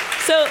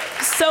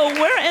 So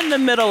we're in the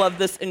middle of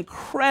this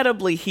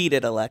incredibly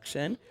heated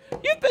election.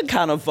 You've been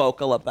kind of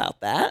vocal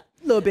about that.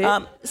 A little bit.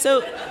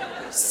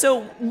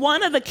 So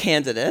one of the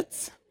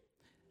candidates,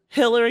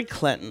 Hillary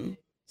Clinton,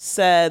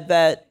 said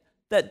that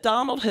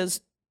Donald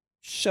has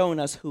shown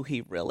us who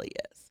he really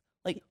is.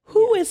 Like,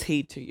 who is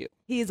he to you?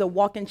 He is a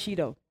walking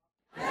Cheeto.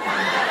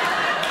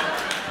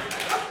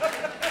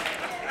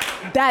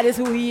 That is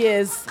who he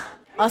is.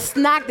 A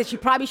snack that you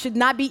probably should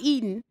not be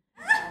eating.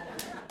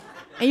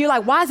 And you're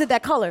like, why is it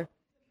that color?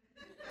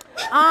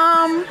 Can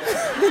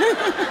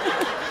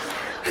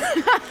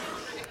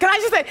I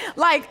just say,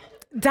 like,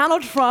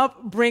 Donald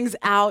Trump brings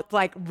out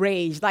like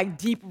rage, like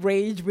deep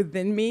rage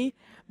within me,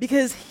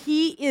 because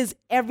he is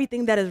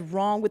everything that is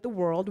wrong with the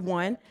world,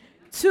 one.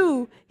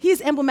 Two,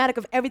 he's emblematic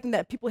of everything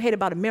that people hate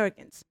about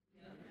Americans.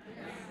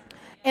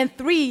 And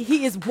three,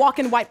 he is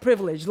walking white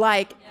privilege,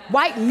 like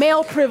white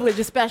male privilege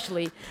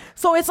especially.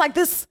 So it's like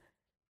this,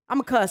 I'm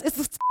a cuss, it's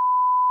this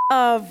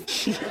of,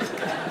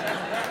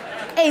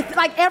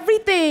 like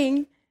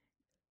everything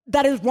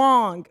that is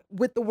wrong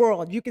with the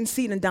world, you can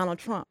see it in Donald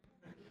Trump.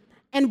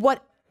 And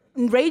what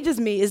enrages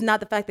me is not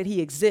the fact that he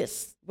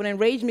exists. What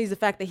enrages me is the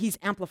fact that he's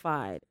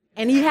amplified.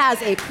 And he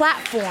has a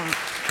platform.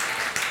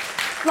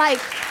 Like,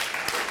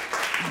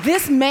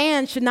 this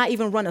man should not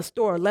even run a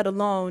store, let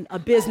alone a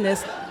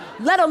business,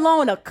 let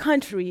alone a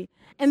country.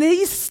 And then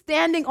he's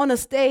standing on a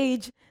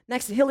stage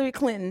next to Hillary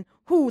Clinton,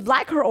 who,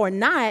 like her or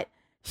not,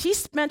 she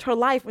spent her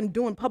life in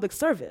doing public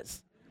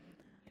service.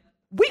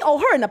 We owe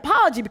her an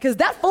apology because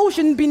that fool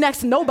shouldn't be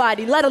next to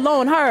nobody, let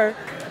alone her.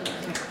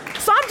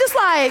 So I'm just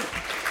like,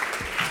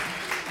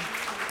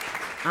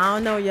 I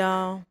don't know,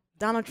 y'all.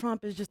 Donald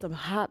Trump is just a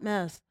hot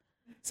mess.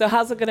 So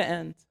how's it gonna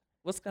end?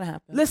 What's gonna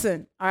happen?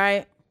 Listen, all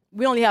right,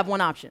 we only have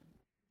one option.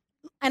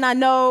 And I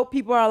know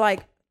people are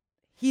like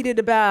heated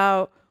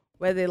about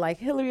whether they like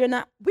Hillary or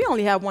not. We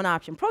only have one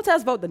option.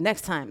 Protest vote the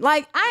next time.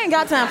 Like, I ain't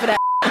got time for that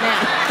now.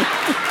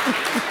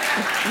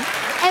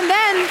 And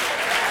then,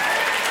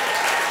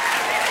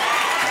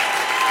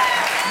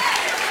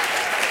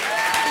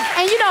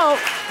 and you know,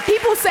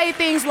 people say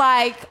things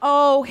like,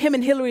 oh, him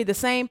and Hillary the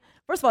same.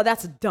 First of all,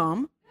 that's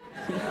dumb.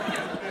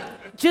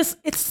 Just,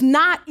 it's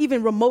not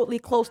even remotely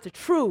close to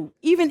true.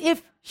 Even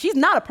if she's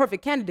not a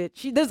perfect candidate,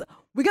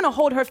 we're gonna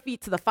hold her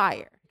feet to the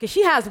fire because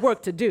she has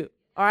work to do,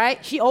 all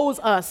right? She owes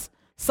us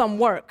some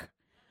work.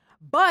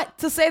 But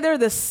to say they're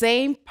the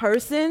same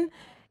person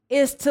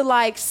is to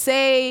like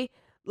say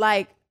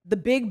like the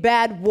big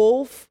bad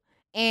wolf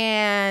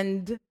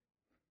and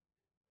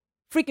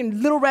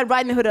freaking Little Red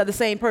Riding Hood are the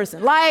same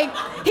person. Like,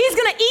 he's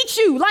gonna eat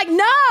you, like,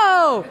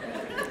 no!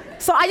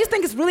 So I just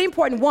think it's really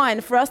important,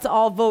 one, for us to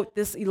all vote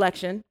this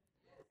election.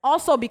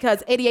 Also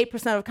because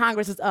 88% of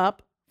Congress is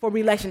up for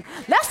re-election.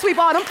 Let's sweep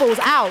all them fools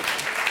out.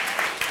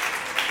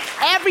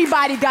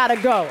 Everybody gotta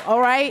go, all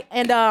right?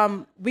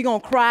 And we gonna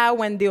cry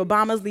when the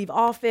Obamas leave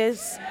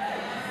office.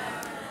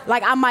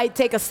 Like, I might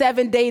take a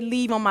 7-day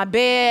leave on my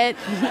bed.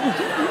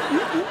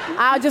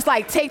 I'll just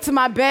like take to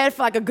my bed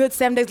for like a good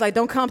 7 days, like,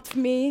 don't come to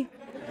me.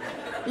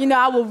 You know,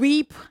 I will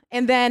weep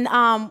and then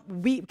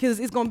weep because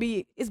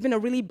it's been a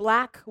really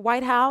black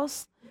White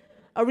House,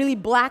 a really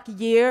black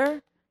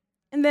year.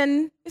 And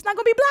then it's not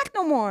gonna be black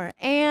no more.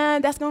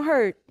 And that's gonna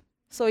hurt.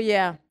 So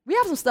yeah, we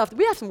have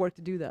some work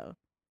to do though.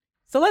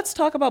 So let's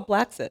talk about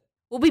Blaxit.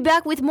 We'll be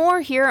back with more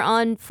here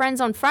on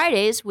Friends on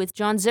Fridays with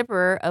John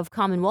Zipperer of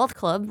Commonwealth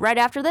Club right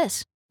after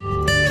this.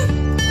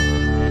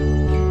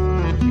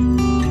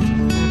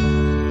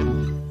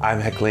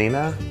 I'm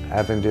Heklina.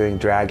 I've been doing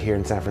drag here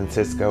in San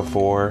Francisco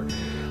for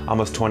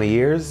almost 20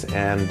 years,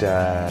 and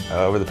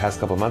over the past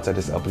couple of months I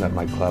just opened up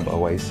my club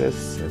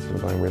Oasis. It's been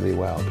going really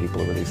well.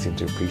 People really seem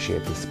to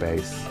appreciate the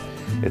space.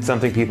 It's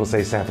something people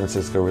say San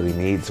Francisco really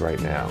needs right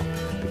now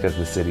because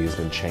the city has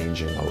been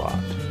changing a lot.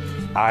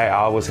 I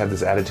always had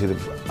this attitude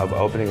of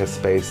opening a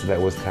space that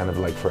was kind of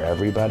like for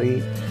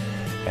everybody,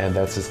 and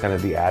that's just kind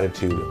of the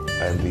attitude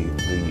and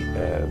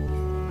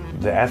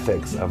the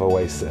ethics of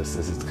Oasis.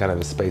 Is it's kind of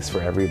a space for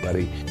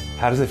everybody.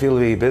 How does it feel to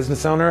be a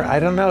business owner?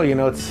 I don't know. You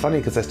know, it's funny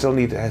because I still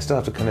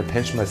have to kind of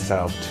pinch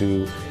myself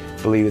to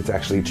believe it's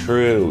actually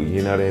true.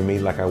 You know what I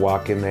mean? Like I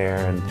walk in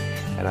there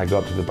and I go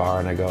up to the bar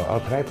and I go, oh,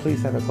 could I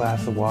please have a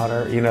glass of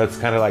water? You know, it's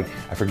kind of like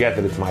I forget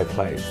that it's my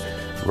place.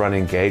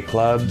 Running gay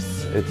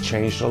clubs, it's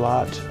changed a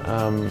lot.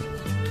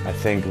 I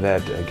think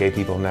that gay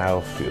people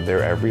now,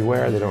 they're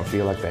everywhere. They don't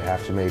feel like they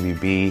have to maybe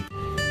be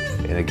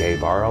in a gay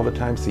bar all the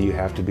time, so you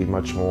have to be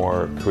much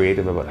more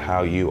creative about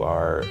how you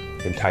are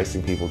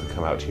enticing people to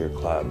come out to your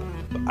club.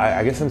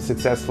 I guess I'm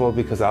successful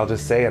because I'll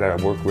just say it, I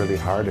work really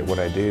hard at what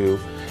I do.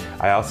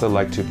 I also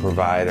like to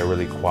provide a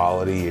really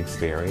quality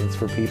experience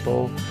for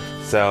people.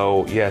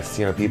 So yes,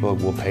 you know, people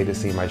will pay to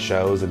see my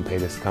shows and pay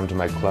to come to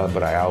my club,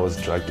 but I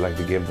always like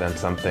to give them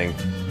something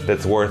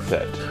that's worth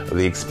it.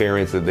 The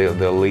experience that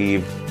they'll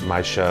leave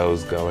my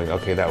shows going,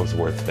 okay, that was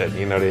worth it.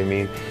 You know what I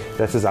mean?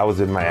 That's just always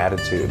been my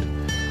attitude,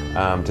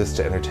 just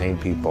to entertain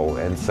people.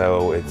 And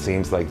so it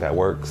seems like that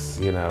works,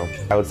 you know.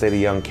 I would say to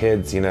young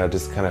kids, you know,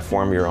 just kind of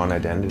form your own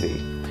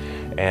identity.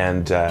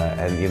 And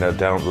you know,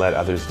 don't let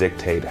others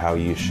dictate how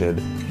you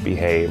should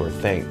behave or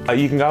think.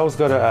 You can always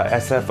go to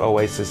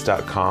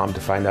sfoasis.com to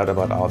find out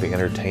about all the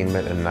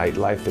entertainment and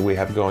nightlife that we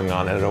have going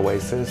on at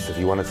Oasis. If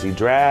you want to see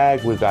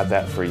drag, we've got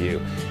that for you.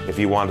 If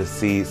you want to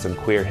see some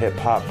queer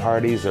hip-hop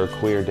parties or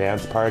queer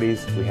dance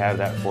parties, we have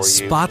that for you.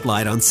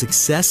 Spotlight on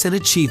Success and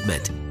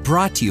Achievement,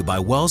 brought to you by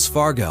Wells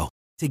Fargo.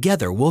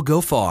 Together we'll go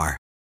far.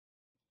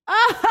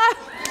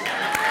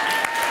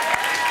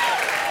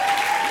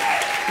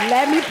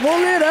 Let me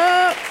pull it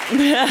up.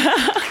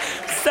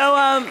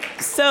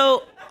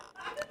 So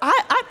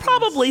I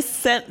probably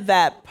sent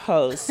that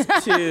post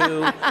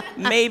to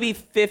maybe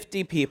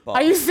 50 people.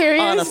 Are you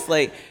serious?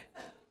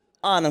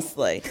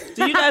 Honestly.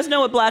 Do you guys know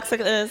what Black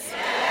Sick is?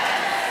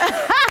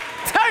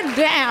 Turn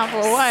down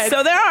for what?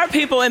 So there are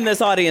people in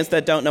this audience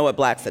that don't know what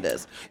Blacksit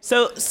is.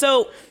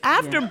 So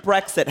after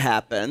Brexit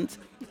happened,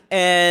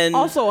 and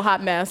also a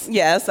hot mess.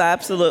 Yes,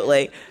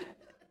 absolutely.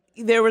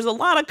 There was a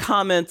lot of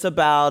comments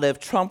about if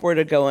Trump were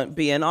to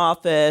be in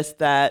office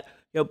that,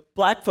 you know,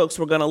 Black folks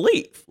were going to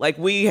leave. Like,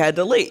 we had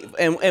to leave,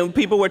 and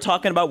people were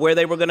talking about where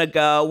they were going to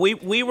go.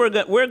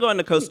 We're going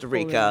to Costa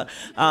Rica,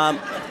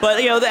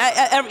 but you know,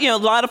 a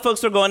lot of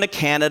folks are going to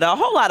Canada. A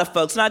whole lot of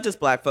folks, not just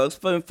Black folks,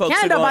 but folks.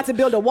 Canada about to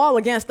build a wall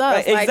against us.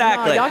 Right,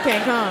 exactly. No, y'all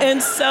can't come.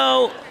 And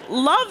so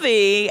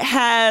Lovey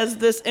has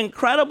this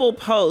incredible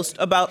post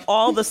about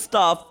all the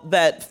stuff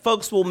that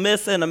folks will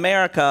miss in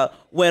America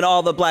when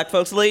all the Black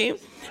folks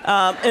leave.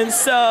 And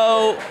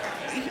so,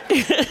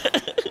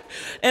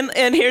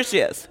 and here she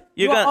is.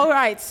 All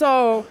right.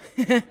 So,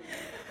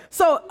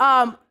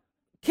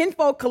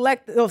 Kinfolk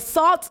Collective,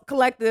 Salt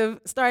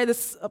Collective started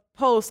this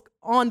post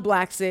on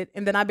Blacksit,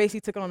 and then I basically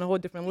took it on a whole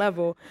different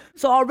level.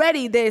 So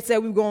already they said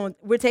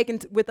we're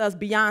taking with us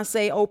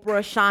Beyonce,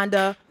 Oprah,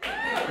 Shonda.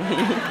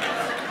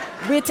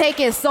 We're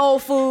taking Soul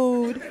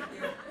Food.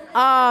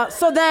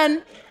 So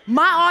then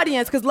my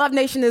audience, because Love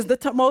Nation is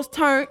the most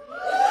turned,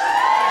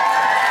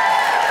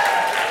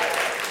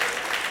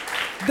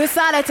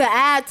 decided to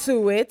add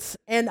to it,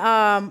 and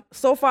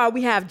so far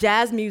we have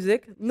jazz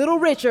music, Little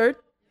Richard,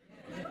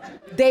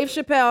 Dave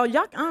Chappelle,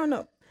 I don't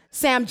know,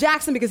 Sam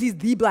Jackson, because he's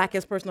the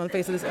blackest person on the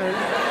face of this earth.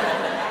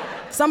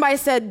 Somebody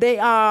said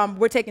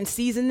we're taking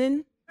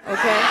seasoning,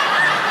 okay?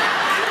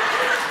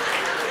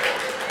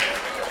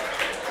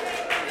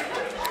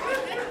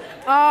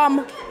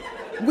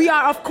 We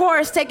are, of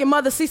course, taking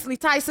Mother Cicely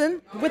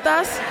Tyson with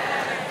us.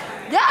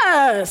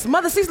 Yes,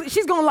 Mother Cicely,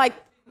 she's gonna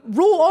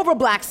rule over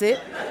Blacksit.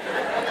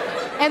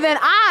 And then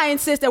I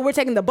insist that we're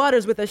taking the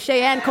Butters with us,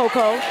 Shay and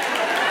Coco.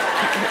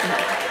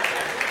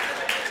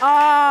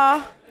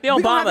 The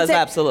Obamas,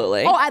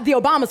 absolutely. Oh, the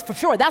Obamas for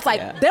sure. That's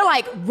they're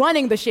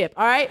running the ship,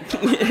 all right?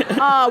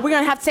 We're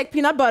gonna have to take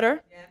Peanut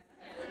Butter.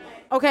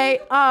 Okay,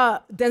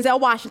 Denzel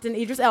Washington,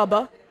 Idris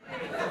Elba.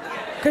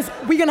 Because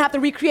we're gonna have to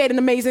recreate an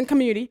amazing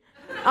community.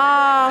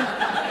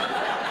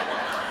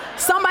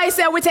 Somebody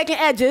said we're taking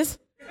Edges.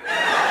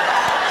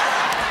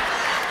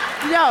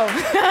 Yo.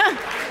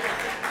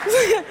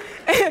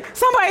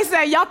 Somebody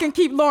said y'all can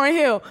keep Lauryn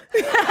Hill.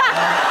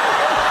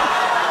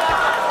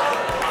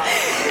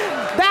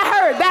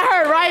 That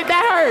hurt, right?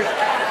 That hurt.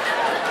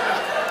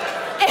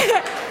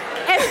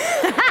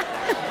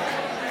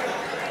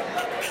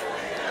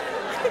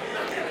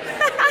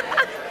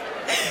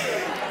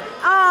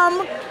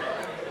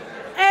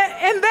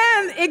 And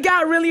then it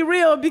got really really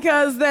real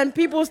because then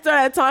people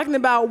started talking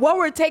about what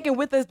we're taking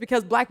with us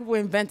because black people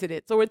invented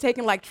it. So we're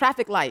taking like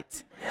traffic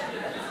lights.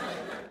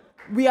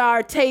 We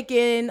are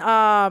taking the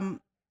heart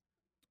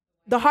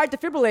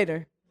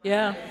defibrillator.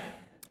 Yeah.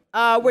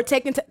 We're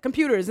taking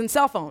computers and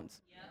cell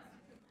phones.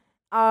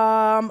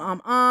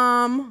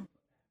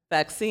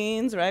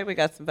 Vaccines, right? We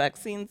got some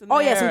vaccines in there. Oh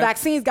yeah, some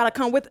vaccines gotta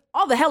come with,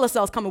 all the hella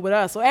cells coming with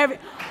us. So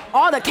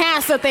all the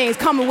cancer things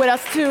coming with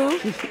us too.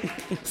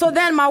 So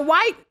then my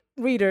white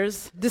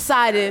readers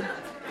decided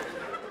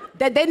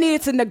that they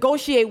needed to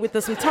negotiate with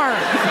us some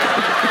terms.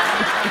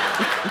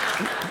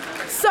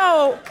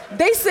 So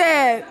they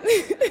said,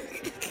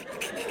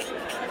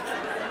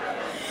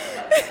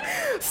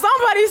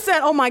 somebody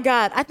said, oh my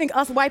God, I think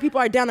us white people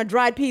are down to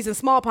dried peas and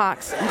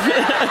smallpox.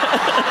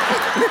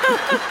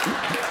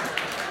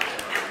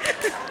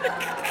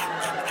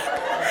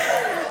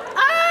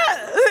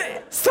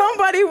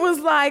 Somebody was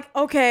like,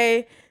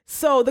 okay,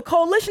 so the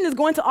coalition is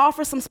going to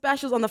offer some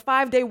specials on the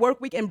 5-day work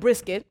week and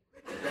brisket.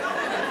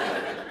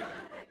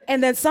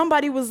 And then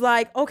somebody was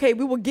like, okay,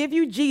 we will give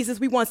you Jesus,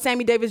 we want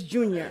Sammy Davis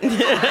Jr.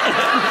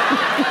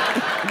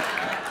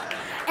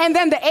 And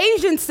then the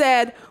Asian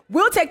said,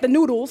 we'll take the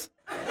noodles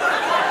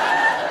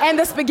and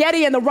the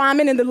spaghetti and the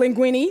ramen and the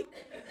linguine.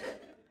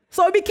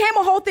 So it became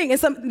a whole thing. And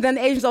then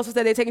the Asians also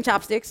said they're taking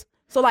chopsticks.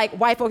 So like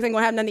white folks ain't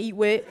gonna have nothing to eat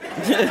with.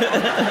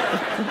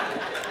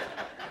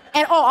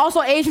 And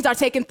also Asians are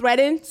taking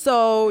threading,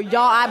 so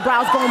y'all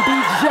eyebrows gonna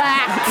be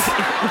jacked.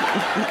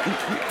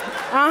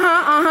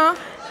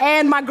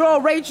 And my girl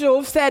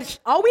Rachel said,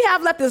 all we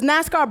have left is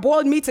NASCAR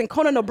boiled meats and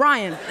Conan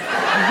O'Brien.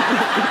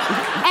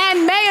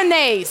 And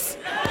mayonnaise.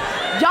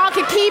 Y'all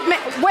can keep,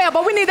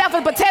 but we need that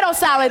for the potato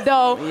salad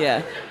though.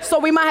 Yeah. So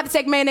we might have to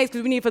take mayonnaise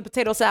because we need it for the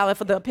potato salad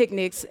for the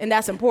picnics, and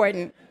that's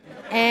important.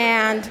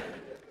 And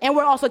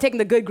we're also taking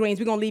the good greens.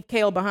 We're gonna leave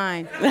kale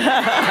behind.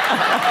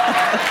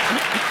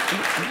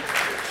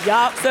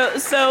 Yup.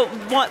 So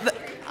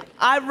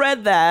I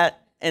read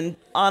that and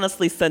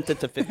honestly sent it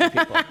to 50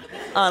 people.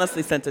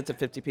 Honestly sent it to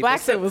 50 people.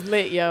 Black Set was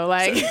lit, yo.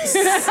 Like.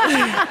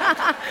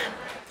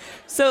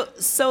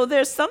 So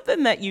there's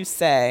something that you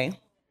say,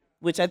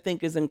 which I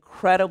think is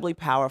incredibly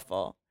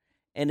powerful,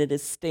 and it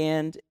is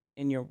stand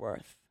in your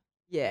worth.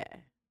 Yeah.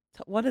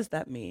 What does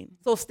that mean?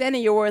 So stand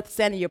in your worth,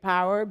 stand in your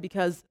power,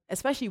 because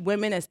especially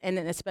women, and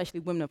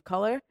especially women of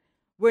color,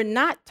 we're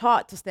not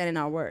taught to stand in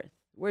our worth.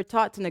 We're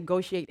taught to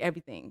negotiate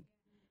everything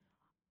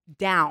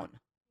down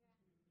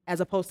as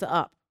opposed to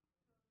up.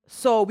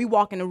 So we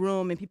walk in a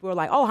room and people are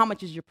like, oh, how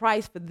much is your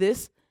price for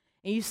this?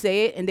 And you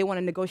say it and they want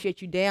to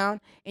negotiate you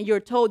down, and you're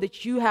told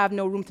that you have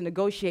no room to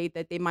negotiate,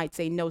 that they might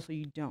say no, so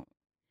you don't.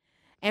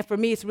 And for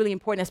me, it's really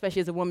important,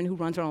 especially as a woman who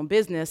runs her own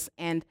business,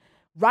 and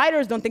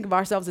writers don't think of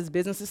ourselves as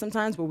businesses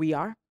sometimes, but we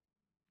are.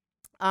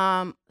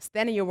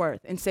 Stand in your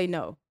worth and say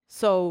no.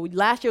 So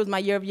last year was my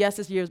year of yes,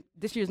 this year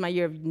is my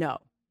year of no.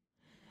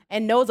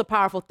 And no is a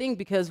powerful thing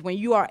because when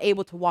you are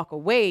able to walk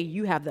away,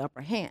 you have the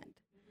upper hand.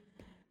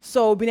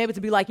 So being able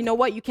to be like, you know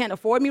what, you can't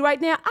afford me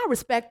right now, I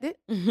respect it.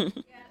 I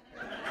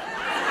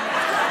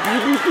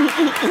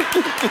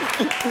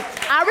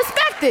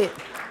respect it.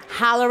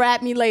 Holler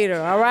at me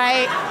later, all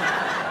right?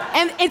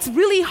 And it's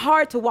really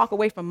hard to walk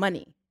away from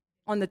money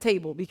on the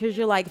table because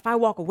you're like, if I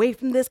walk away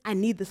from this, I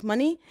need this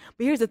money.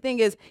 But here's the thing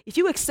is, if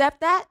you accept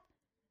that,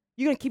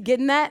 you're gonna keep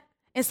getting that.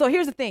 And so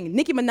here's the thing,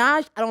 Nicki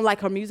Minaj, I don't like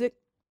her music.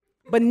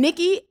 But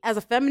Nicki, as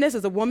a feminist,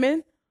 as a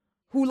woman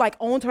who like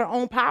owned her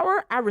own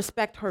power, I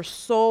respect her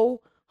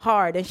so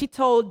hard. And she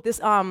told this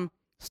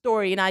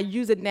story, and I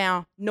use it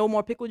now, no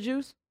more pickle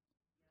juice.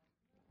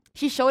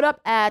 She showed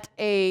up at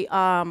a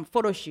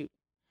photo shoot,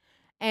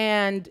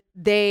 and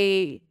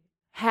they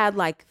had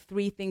like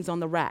 3 things on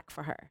the rack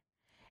for her.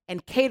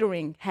 And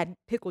catering had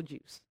pickle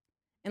juice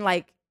and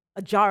like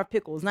a jar of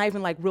pickles, not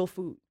even like real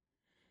food.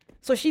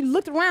 So she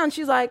looked around,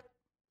 she's like,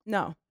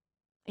 no.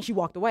 And she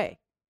walked away.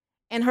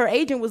 And her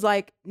agent was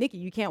like, Nicki,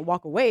 you can't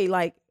walk away.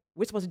 Like,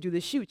 we're supposed to do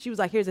this shoot. She was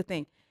like, here's the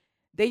thing.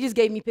 They just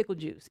gave me pickle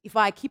juice. If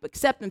I keep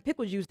accepting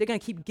pickle juice, they're going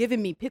to keep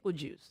giving me pickle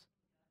juice.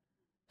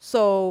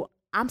 So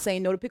I'm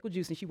saying no to pickle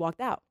juice. And she walked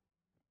out.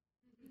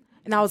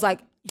 And I was like,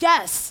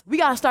 yes, we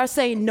got to start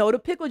saying no to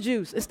pickle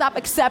juice and stop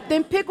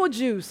accepting pickle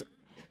juice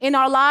in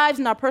our lives,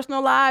 in our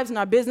personal lives, in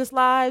our business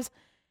lives.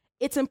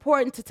 It's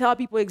important to tell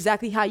people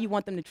exactly how you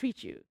want them to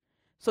treat you.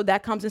 So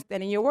that comes in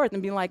standing your worth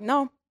and being like,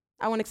 no,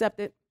 I won't accept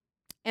it.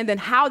 And then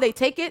how they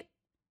take it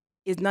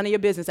is none of your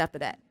business after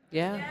that.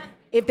 Yeah.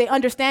 If they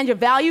understand your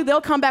value, they'll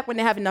come back when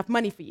they have enough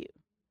money for you.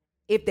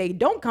 If they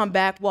don't come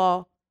back,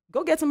 well,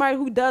 go get somebody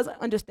who does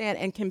understand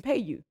and can pay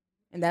you,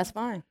 and that's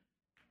fine.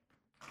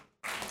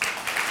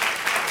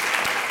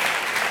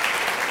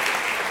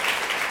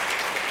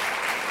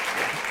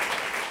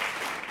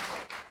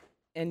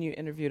 And you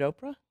interviewed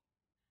Oprah?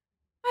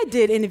 I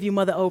did interview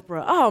Mother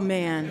Oprah. Oh,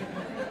 man.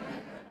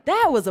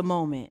 That was a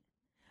moment.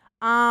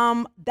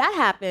 That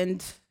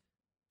happened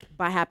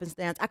by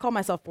happenstance. I call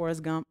myself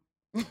Forrest Gump.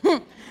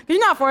 Because you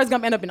know how Forrest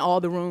Gump end up in all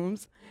the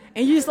rooms.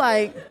 And you're just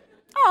like,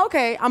 oh,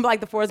 okay. I'm like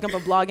the Forrest Gump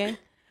of blogging.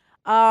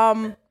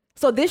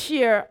 So this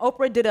year,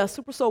 Oprah did a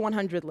Super Soul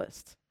 100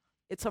 list.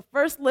 It's her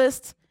first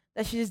list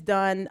that she's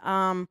done,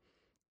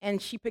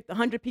 and she picked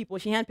 100 people.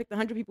 She handpicked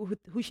 100 people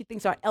who she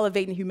thinks are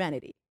elevating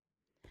humanity.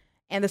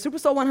 And the Super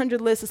Soul 100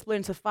 list is split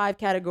into 5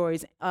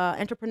 categories: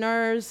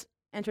 entrepreneurs,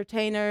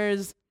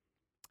 entertainers,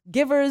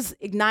 givers,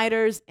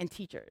 igniters, and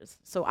teachers.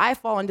 So I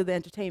fall into the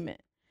entertainment.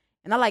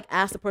 And I like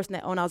asked the person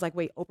that owned, I was like,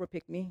 wait, Oprah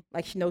picked me?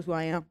 Like, she knows who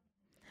I am.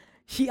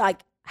 She like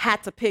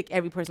had to pick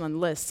every person on the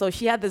list. So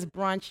she had this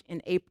brunch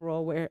in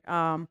April where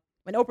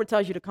when Oprah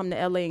tells you to come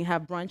to LA and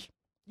have brunch,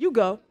 you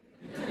go.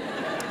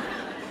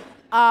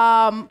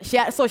 She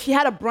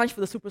had a brunch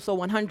for the Super Soul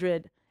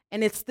 100,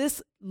 and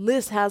this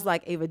list has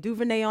like Ava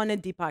DuVernay on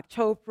it, Deepak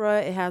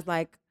Chopra, it has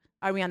like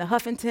Ariana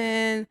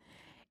Huffington.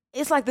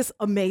 It's like this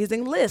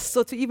amazing list.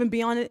 So to even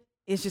be on it,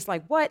 it's just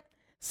like, what?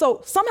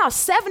 So somehow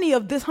 70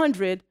 of this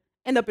 100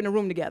 end up in a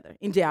room together.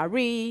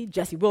 NJRE,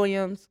 Jesse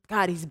Williams,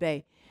 God, he's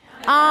bae.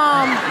 Can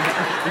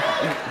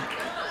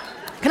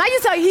I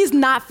just tell you, he's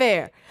not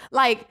fair.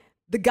 Like,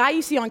 the guy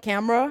you see on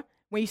camera,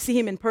 when you see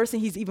him in person,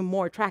 he's even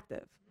more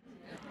attractive.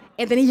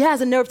 And then he has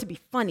the nerve to be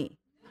funny.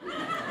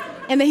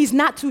 And then he's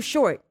not too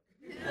short.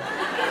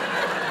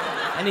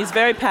 And he's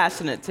very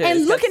passionate, too.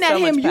 And looking at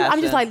him,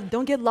 I'm just like,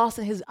 don't get lost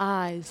in his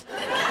eyes.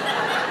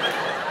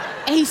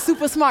 And he's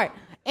super smart.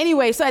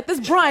 Anyway, so at this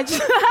brunch...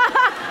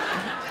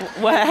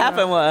 What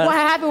happened was...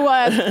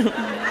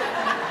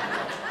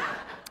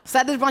 So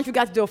at this brunch, we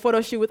got to do a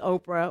photo shoot with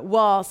Oprah.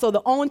 Well, so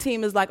the OWN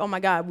team is like, oh my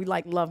God, we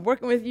like love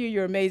working with you.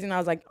 You're amazing. I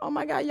was like, oh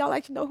my God, y'all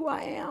actually know who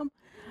I am.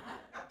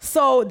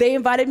 So they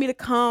invited me to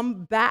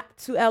come back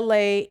to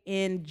LA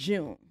in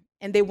June.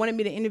 And they wanted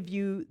me to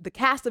interview the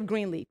cast of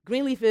Greenleaf.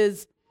 Greenleaf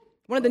is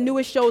one of the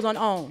newest shows on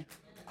OWN.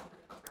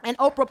 And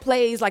Oprah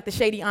plays like the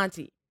shady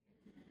auntie.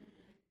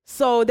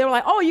 So they were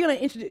like, oh, you're gonna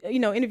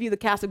interview the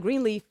cast of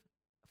Greenleaf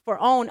for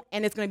OWN,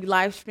 and it's gonna be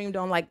live streamed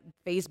on like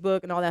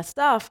Facebook and all that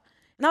stuff.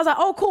 And I was like,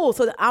 oh, cool.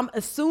 So I'm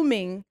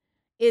assuming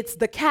it's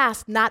the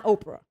cast, not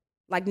Oprah.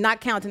 Like,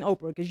 not counting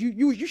Oprah, because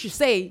you should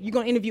say you're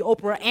gonna interview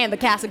Oprah and the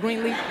cast of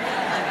Greenleaf.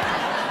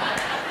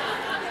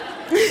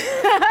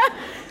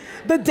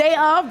 The day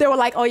of, they were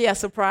like, oh yeah,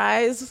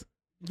 surprise,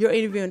 you're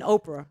interviewing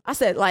Oprah. I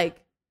said, like,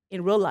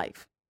 in real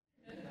life.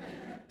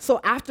 So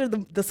after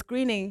the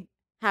screening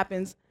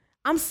happens,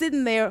 I'm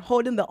sitting there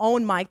holding the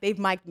OWN mic. They've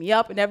mic'd me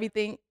up and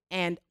everything,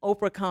 and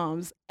Oprah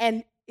comes,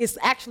 and it's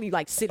actually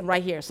like sitting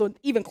right here, so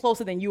even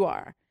closer than you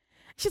are.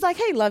 She's like,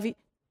 hey, Lovey.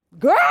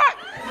 Girl!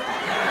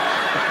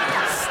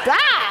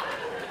 Stop!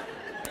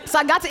 So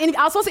I got to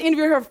I was supposed to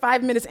interview her for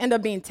 5 minutes, ended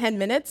up being 10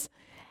 minutes.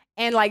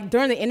 And like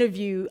during the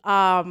interview,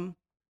 I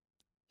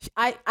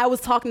was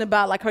talking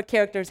about like her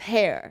character's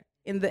hair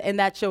in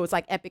that show. It's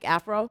like Epic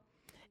Afro.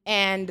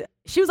 And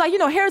she was like,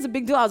 hair is a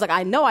big deal. I was like,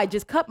 I know, I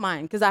just cut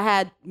mine because I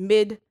had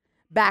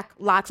mid-back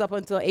locks up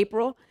until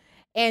April.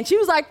 And she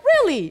was like,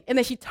 really? And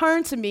then she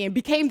turned to me and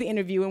became the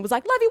interview and was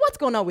like, Lovey, what's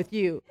going on with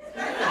you?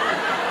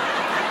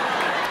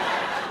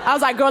 I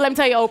was like, girl, let me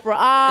tell you, Oprah.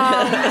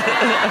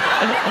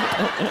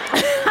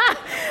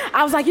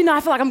 I was like,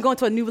 I feel like I'm going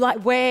to a new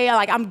way.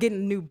 Like, I'm getting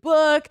a new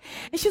book.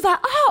 And she's like,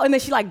 oh. And then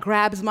she like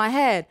grabs my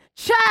head.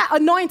 Chat,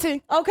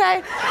 anointing,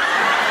 okay?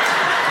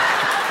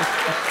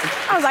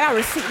 I was like, I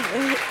received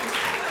it.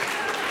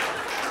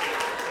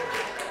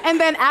 And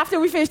then after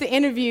we finished the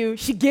interview,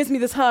 she gives me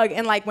this hug.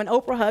 And like when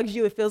Oprah hugs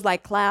you, it feels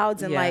like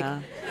clouds and like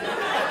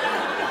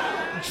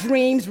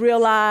dreams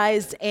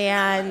realized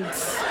and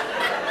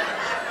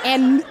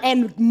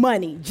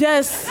money.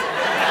 Just.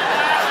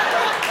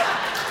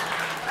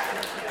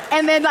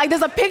 And then like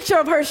there's a picture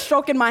of her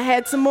stroking my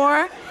head some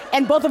more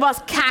and both of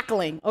us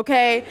cackling,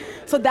 okay?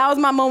 So that was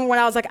my moment when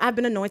I was like, I've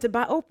been anointed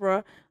by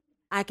Oprah.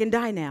 I can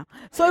die now.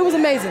 So it was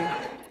amazing.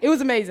 It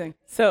was amazing.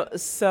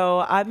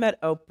 So I met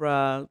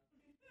Oprah,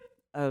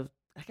 I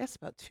guess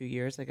about 2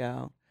 years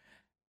ago,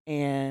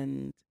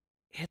 and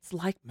it's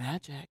like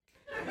magic.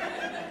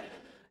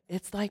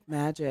 It's like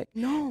magic.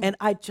 No. And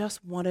I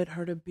just wanted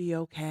her to be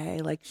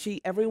okay. Like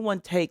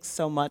everyone takes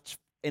so much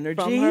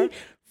energy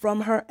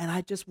from her, and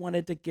I just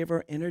wanted to give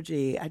her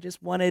energy. I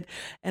just wanted,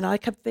 and I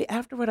kept thinking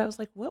afterward, I was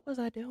like, what was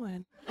I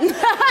doing?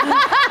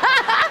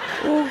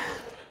 Well,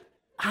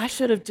 I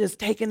should have just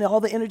taken all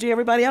the energy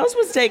everybody else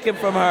was taking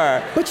from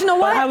her. But you know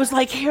what? But I was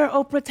like, here,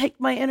 Oprah, take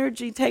my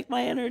energy, take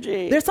my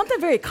energy. There's something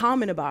very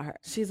common about her.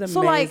 She's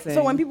amazing.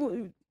 So when people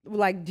were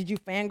like, did you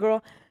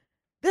fangirl?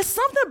 There's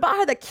something about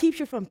her that keeps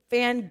you from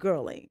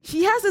fangirling.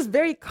 She has this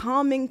very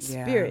calming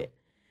spirit.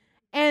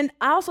 And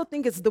I also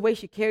think it's the way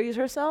she carries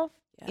herself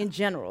in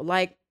general.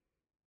 Like,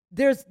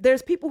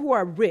 there's people who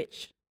are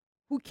rich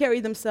who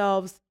carry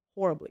themselves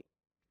horribly.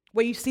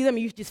 Where you see them,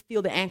 you just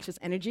feel the anxious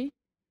energy.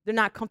 They're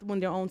not comfortable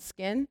in their own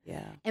skin.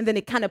 Yeah. And then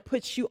it kind of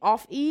puts you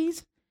off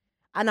ease.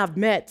 And I've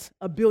met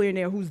a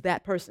billionaire who's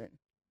that person.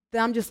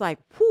 Then I'm just like,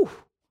 whew,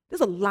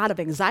 there's a lot of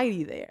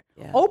anxiety there.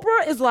 Yeah.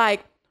 Oprah is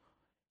like,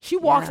 she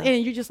walks in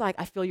and you're just like,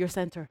 I feel your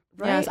center.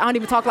 Right. Yes, I don't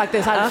even talk like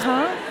this.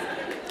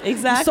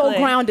 Exactly. So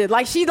grounded.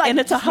 Like she like, and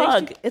it's a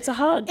hug. It's a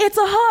hug. It's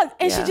a hug.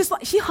 And she just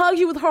like, she hugs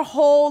you with her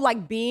whole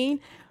like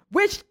being,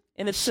 which.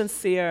 And it's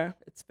sincere.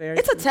 It's very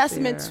It's a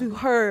testament to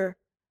her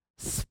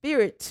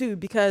spirit too,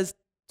 because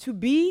to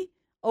be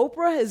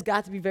Oprah has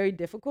got to be very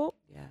difficult.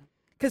 Yeah.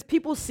 Because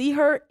people see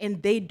her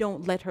and they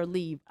don't let her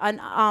leave. And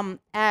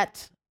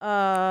at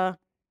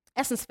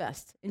Essence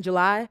Fest in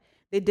July,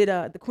 they did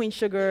the Queen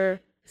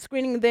Sugar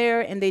screening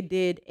there, and they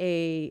did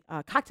a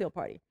cocktail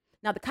party.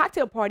 Now, the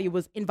cocktail party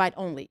was invite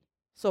only.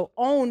 So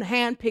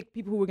handpicked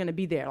people who were going to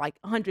be there, like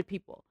 100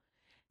 people.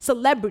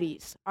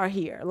 Celebrities are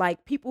here,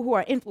 like people who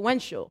are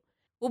influential.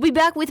 We'll be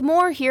back with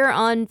more here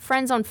on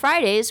Friends on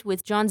Fridays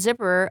with John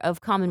Zipperer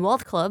of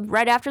Commonwealth Club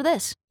right after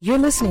this. You're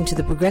listening to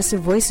the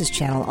Progressive Voices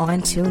channel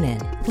on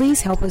TuneIn.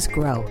 Please help us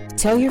grow.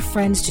 Tell your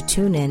friends to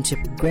tune in to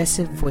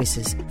Progressive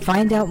Voices.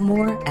 Find out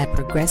more at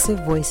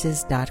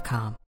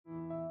progressivevoices.com.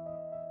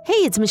 Hey,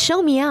 it's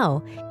Michelle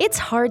Meow. It's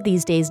hard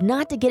these days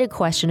not to get a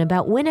question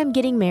about when I'm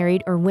getting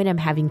married or when I'm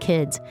having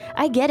kids.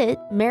 I get it.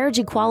 Marriage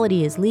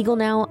equality is legal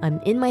now.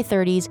 I'm in my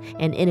 30s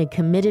and in a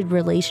committed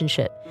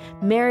relationship.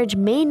 Marriage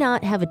may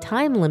not have a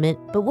time limit,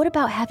 but what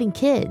about having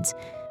kids?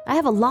 I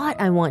have a lot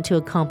I want to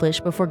accomplish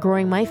before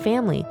growing my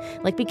family,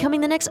 like becoming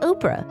the next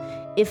Oprah.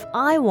 If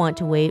I want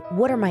to wait,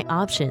 what are my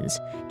options?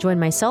 Join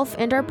myself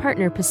and our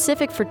partner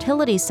Pacific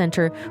Fertility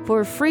Center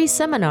for a free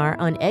seminar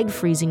on egg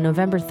freezing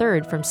November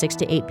 3rd from 6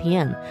 to 8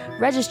 p.m.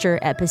 Register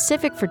at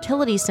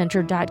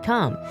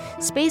pacificfertilitycenter.com.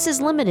 Space is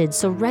limited,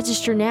 so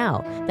register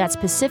now. That's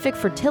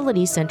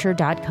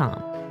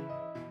pacificfertilitycenter.com.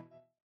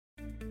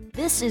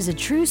 This is a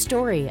true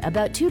story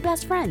about two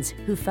best friends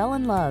who fell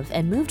in love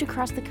and moved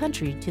across the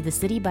country to the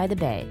city by the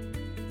bay.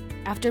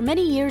 After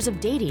many years of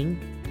dating,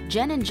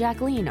 Jen and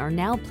Jacqueline are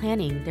now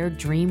planning their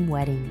dream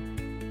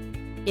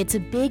wedding. It's a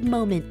big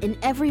moment in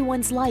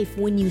everyone's life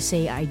when you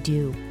say I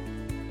do,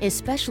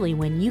 especially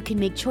when you can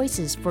make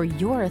choices for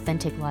your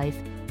authentic life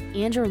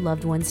and your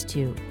loved ones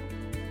too.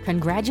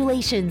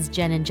 Congratulations,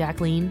 Jen and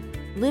Jacqueline.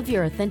 Live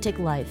your authentic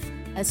life.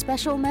 A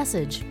special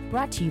message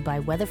brought to you by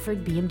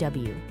Weatherford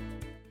BMW.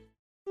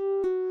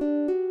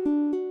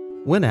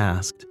 When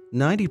asked,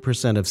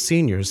 90% of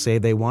seniors say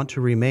they want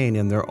to remain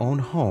in their own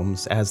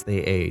homes as they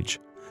age.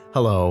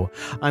 Hello,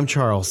 I'm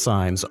Charles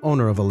Symes,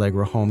 owner of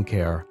Allegra Home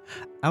Care.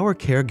 Our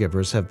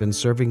caregivers have been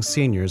serving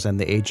seniors and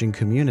the aging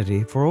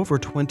community for over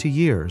 20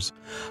 years.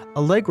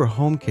 Allegra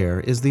Home Care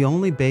is the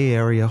only Bay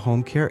Area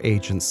home care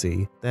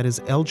agency that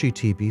is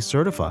LGTB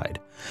certified.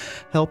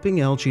 Helping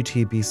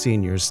LGTB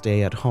seniors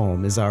stay at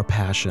home is our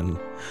passion.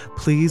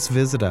 Please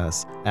visit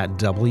us at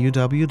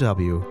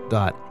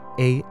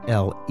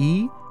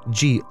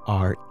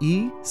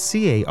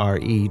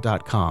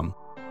www.alegrecare.com.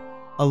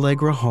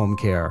 Allegra Home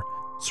Care,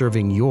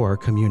 serving your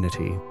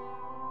community.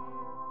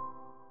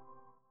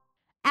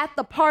 At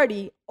the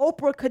party,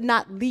 Oprah could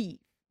not leave.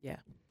 Yeah.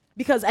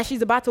 Because as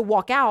she's about to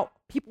walk out,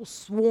 people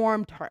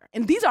swarmed her.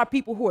 And these are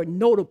people who are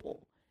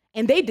notable.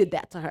 And they did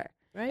that to her.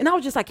 Right. And I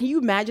was just like, can you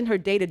imagine her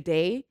day to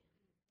day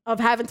of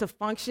having to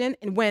function,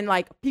 and when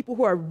like people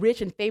who are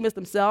rich and famous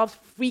themselves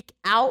freak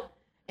out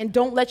and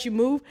don't let you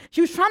move?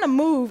 She was trying to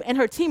move, and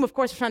her team, of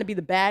course, was trying to be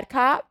the bad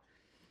cop.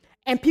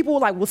 And people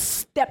will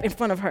step in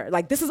front of her.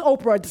 Like, this is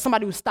Oprah.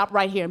 Somebody would stop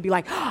right here and be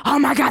like, oh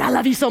my God, I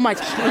love you so much.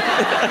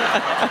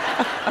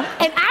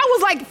 And I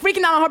was like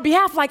freaking out on her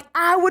behalf. Like,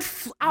 I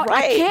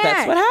can't.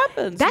 That's what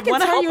happens. That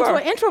can turn you into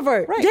an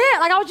introvert. Right. Yeah,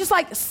 like I was just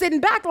like sitting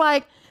back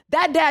like,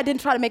 that dad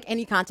didn't try to make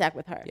any contact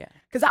with her. Yeah.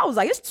 Because I was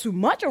like, it's too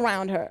much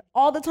around her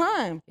all the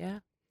time. Yeah.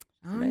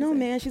 I don't know,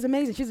 man. She's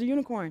amazing. She's a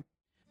unicorn.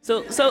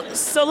 So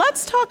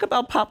let's talk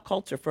about pop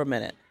culture for a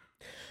minute.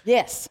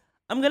 Yes.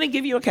 I'm going to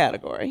give you a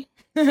category,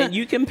 and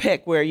you can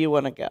pick where you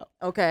want to go.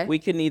 Okay. We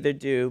can either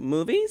do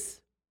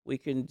movies, we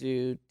can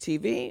do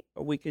TV,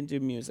 or we can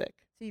do music.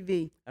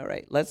 TV. All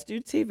right, let's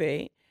do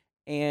TV,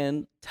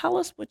 and tell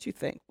us what you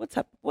think. What's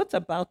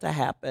about to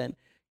happen?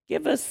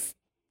 Give us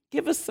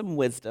some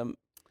wisdom.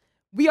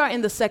 We are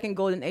in the second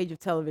golden age of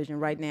television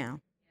right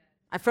now.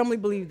 I firmly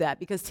believe that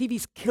because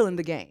TV's killing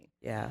the game.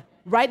 Yeah.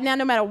 Right now,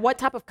 no matter what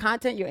type of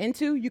content you're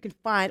into, you can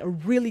find a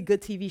really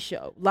good TV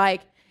show.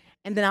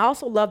 And then I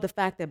also love the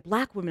fact that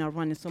Black women are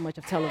running so much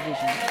of television.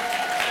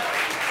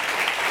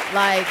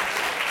 Like,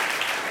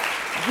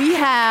 we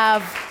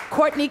have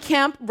Courtney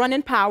Kemp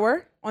running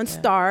Power on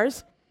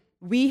Stars.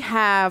 We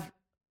have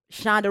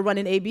Shonda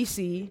running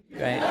ABC.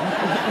 Right.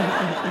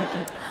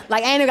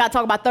 Like, I ain't even got to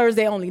talk about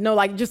Thursday only. No,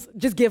 like,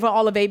 just give her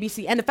all of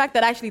ABC. And the fact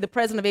that actually the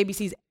president of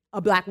ABC is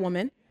a Black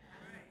woman.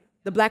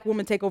 The Black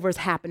woman takeover is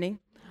happening.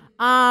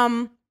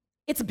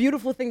 It's a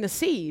beautiful thing to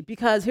see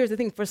because here's the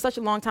thing, for such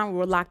a long time we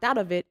were locked out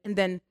of it, and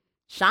then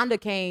Shonda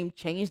came,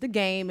 changed the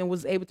game, and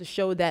was able to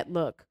show that,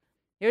 look,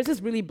 here's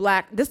this really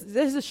this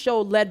is a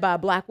show led by a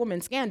Black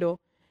woman, Scandal,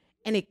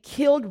 and it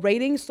killed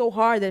ratings so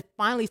hard that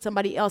finally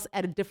somebody else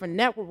at a different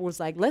network was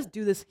like, let's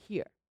do this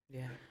here.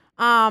 Yeah.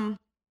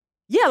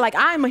 Like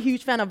I'm a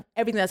huge fan of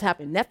everything that's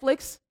happening.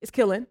 Netflix is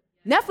killing.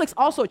 Netflix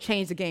also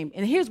changed the game,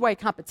 and here's where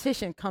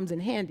competition comes in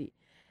handy.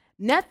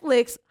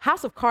 Netflix,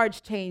 House of Cards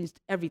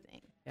changed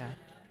everything. Yeah.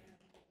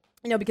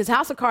 Because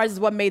House of Cards is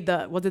what made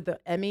the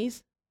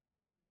Emmys?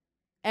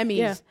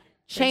 Emmys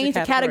changed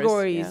the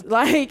categories,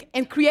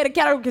 and create a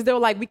category because they were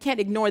like, we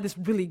can't ignore this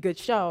really good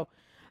show.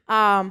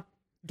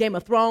 Game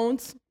of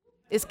Thrones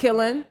is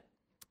killing.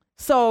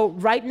 So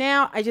right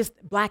now,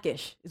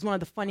 Blackish is one of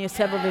the funniest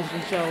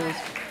television shows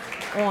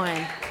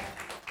on.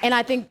 And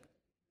I think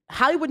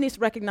Hollywood needs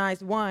to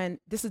recognize, one,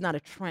 this is not a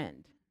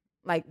trend.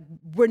 Like,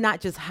 we're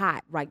not just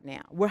hot right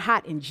now. We're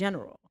hot in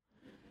general.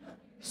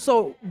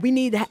 So we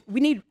need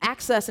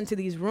access into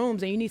these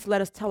rooms, and you need to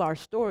let us tell our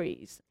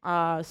stories.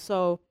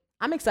 So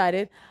I'm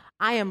excited.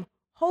 I am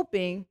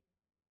hoping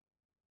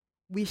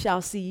we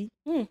shall see.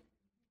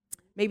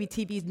 Maybe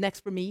TV's next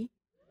for me.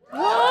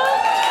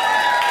 What?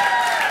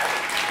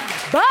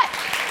 But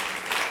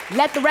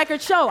let the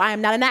record show I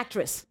am not an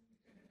actress.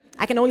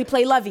 I can only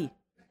play Lovey.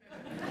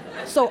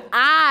 So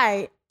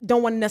I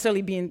don't want to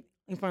necessarily be in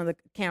front of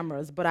the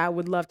cameras, but I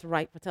would love to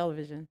write for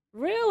television.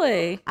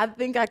 Really? I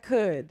think I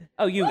could.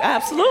 Oh, you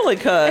absolutely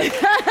could.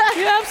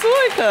 You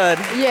absolutely could.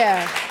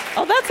 Yeah.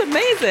 Oh, that's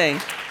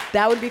amazing.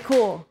 That would be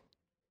cool.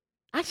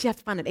 I actually have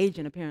to find an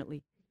agent,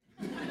 apparently.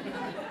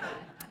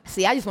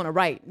 See, I just want to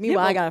write.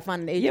 Meanwhile, I got to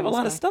find an agent. You have a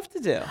lot of stuff to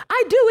do.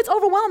 I do. It's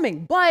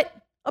overwhelming. But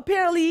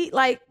apparently,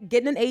 like,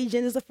 getting an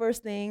agent is the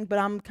first thing. But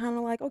I'm kind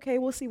of like, okay,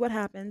 we'll see what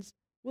happens.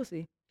 We'll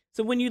see.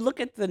 So when you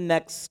look at the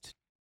next,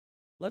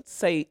 let's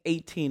say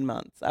 18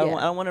 months. I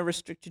don't want to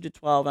restrict you to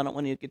 12. I don't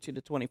want to get you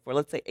to 24.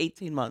 Let's say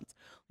 18 months.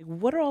 Like,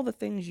 what are all the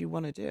things you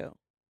want to do?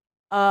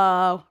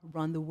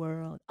 Run the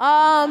world.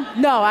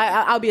 No,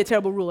 I'll be a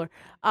terrible ruler.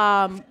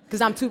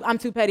 Because I'm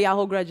too petty. I'll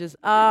hold grudges.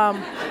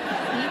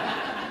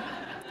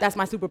 That's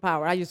my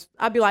superpower.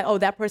 I'll be like, oh,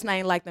 that person, I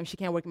ain't like them. She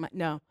can't work in my,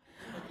 no.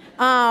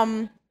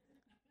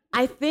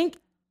 I think,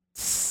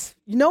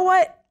 you know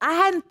what? I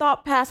hadn't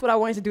thought past what I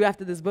wanted to do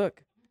after this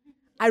book.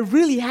 I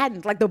really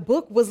hadn't. Like, the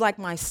book was like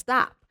my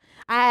stop.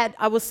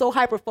 I was so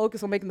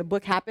hyper-focused on making the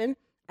book happen,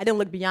 I didn't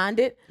look beyond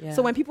it. Yeah.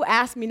 So when people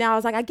ask me now, I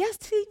was like, I guess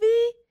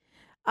TV.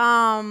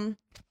 I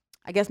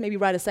guess maybe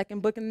write a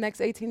second book in the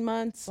next 18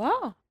 months.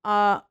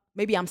 Wow.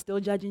 Maybe I'm still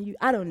judging you.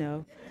 I don't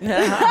know.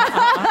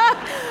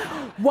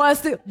 Was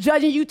still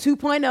judging you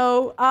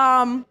 2.0.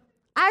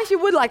 I actually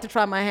would like to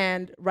try my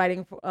hand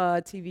writing for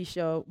a TV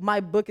show.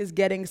 My book is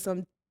getting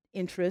some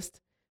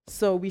interest,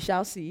 so we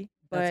shall see.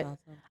 But that's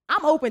awesome.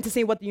 I'm open to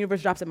seeing what the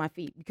universe drops at my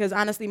feet, because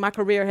honestly, my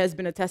career has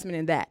been a testament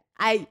in that.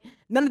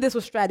 None of this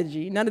was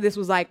strategy. None of this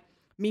was like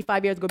me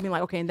 5 years ago being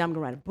like, okay, and then I'm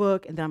gonna write a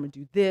book, and then I'm gonna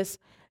do this.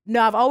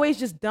 No, I've always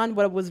just done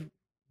what was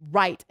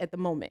right at the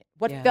moment,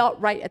 what felt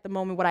right at the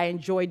moment, what I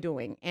enjoy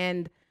doing.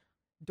 And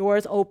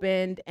doors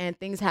opened and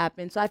things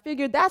happened. So I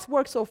figured that's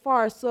worked so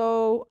far,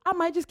 so I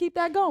might just keep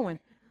that going.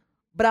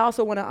 But I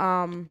also want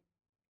to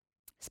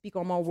speak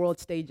on more world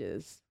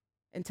stages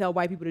and tell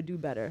white people to do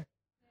better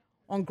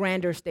on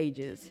grander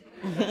stages.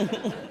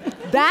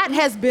 That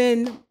has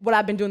been what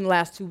I've been doing the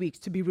last 2 weeks,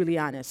 to be really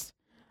honest.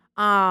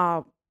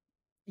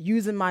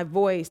 Using my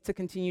voice to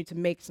continue to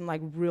make some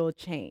like real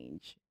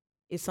change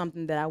is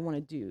something that I want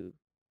to do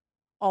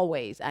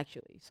always,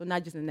 actually. So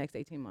not just in the next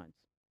 18 months.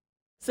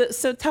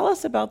 So tell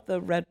us about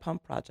the Red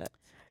Pump Project.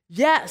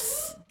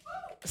 Yes.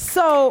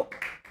 So,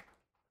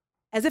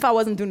 as if I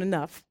wasn't doing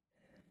enough.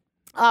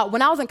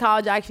 When I was in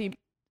college,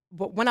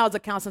 when I was a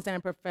counseling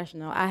standard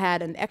professional, I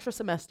had an extra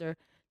semester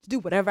to do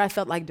whatever I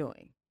felt like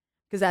doing,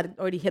 because I'd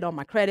already hit all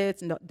my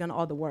credits and done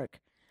all the work.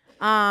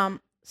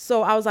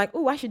 So I was like,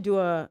 oh, I should do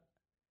a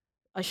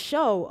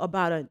show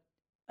about an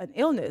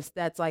illness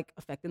that's like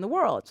affecting the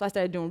world. So I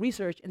started doing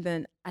research, and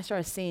then I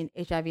started seeing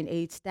HIV and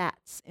AIDS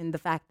stats and the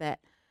fact that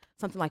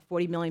something like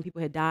 40 million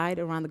people had died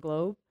around the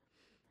globe.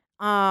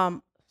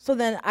 So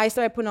then I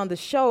started putting on the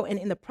show, and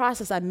in the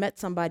process, I met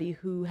somebody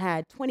who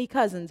had 20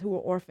 cousins who were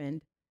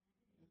orphaned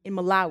in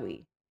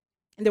Malawi,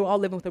 and they were all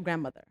living with their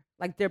grandmother.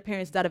 Like, their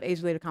parents died of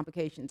AIDS-related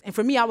complications. And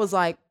for me, I was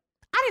like,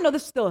 I didn't know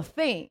this was still a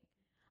thing.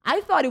 I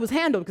thought it was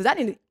handled because I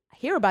didn't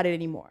hear about it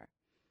anymore.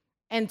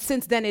 And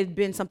since then, it had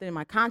been something in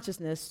my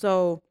consciousness.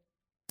 So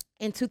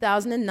in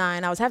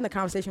 2009, I was having a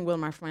conversation with one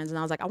of my friends, and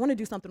I was like, I want to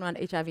do something around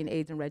HIV and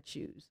AIDS and red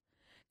shoes,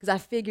 because I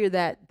figured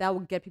that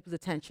would get people's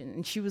attention.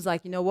 And she was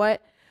like, you know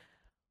what?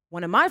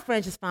 One of my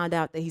friends just found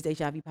out that he's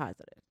HIV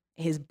positive.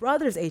 His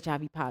brother's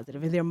HIV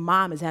positive, and their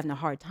mom is having a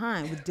hard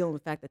time with dealing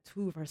with the fact that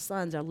 2 of her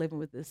sons are living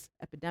with this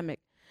epidemic.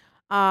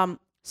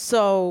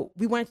 So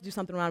we wanted to do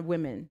something around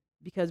women,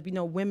 because we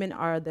know women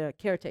are the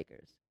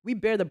caretakers. We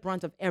bear the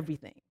brunt of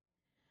everything.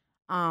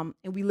 And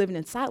we live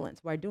in silence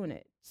while doing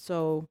it.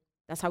 So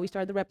that's how we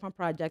started the Red Pump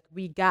Project.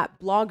 We got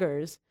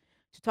bloggers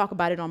to talk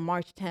about it on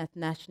March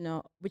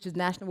 10th, which is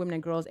National Women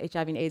and Girls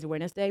HIV and AIDS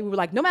Awareness Day. We were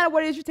like, no matter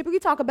what it is you typically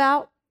talk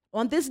about,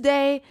 on this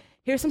day,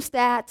 here's some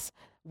stats,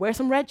 wear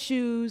some red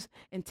shoes,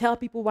 and tell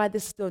people why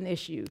this is still an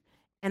issue.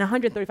 And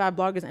 135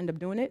 bloggers ended up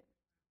doing it,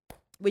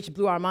 which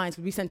blew our minds,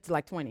 because we sent it to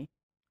like 20.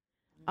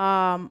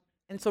 And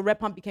so Red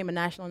Pump became a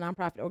national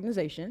nonprofit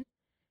organization.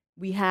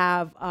 We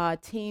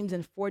have teams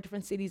in 4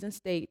 different cities and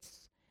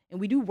states, and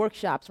we do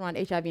workshops around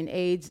HIV and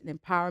AIDS and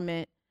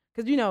empowerment.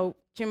 Because, you know,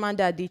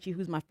 Chimamanda Adichie,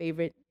 who's one of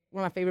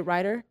my favorite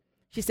writer,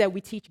 she said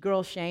we teach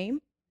girls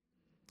shame.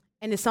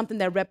 And it's something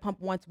that Red Pump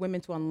wants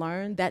women to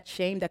unlearn, that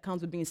shame that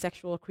comes with being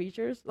sexual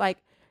creatures. Like,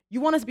 you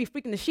want us to be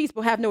freaking the sheets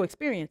but have no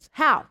experience.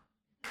 How?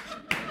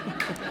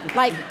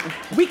 Like,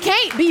 we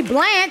can't be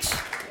Blanche.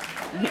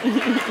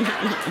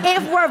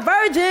 if we're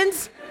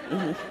virgins,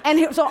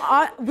 and so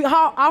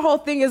our whole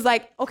thing is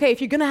like, okay,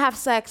 if you're gonna have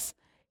sex,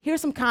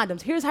 here's some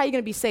condoms. Here's how you're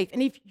gonna be safe.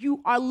 And if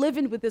you are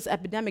living with this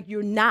epidemic,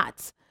 you're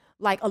not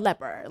like a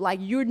leper. Like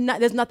you're not.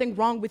 There's nothing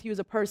wrong with you as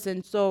a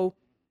person. So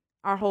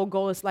our whole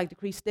goal is to like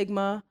decrease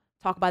stigma.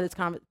 Talk about this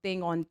kind of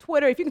thing on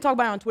Twitter. If you can talk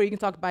about it on Twitter, you can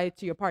talk about it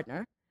to your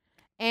partner,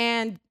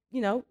 and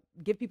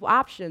give people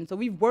options. So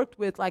we've worked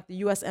with like the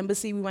U.S.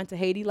 Embassy. We went to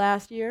Haiti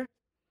last year,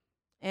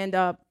 and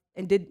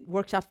did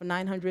workshops for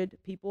 900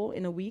 people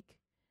in a week,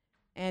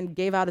 and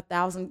gave out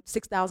 6,000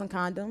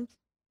 condoms.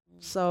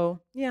 So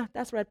yeah,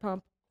 that's Red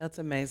Pump. That's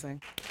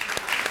amazing.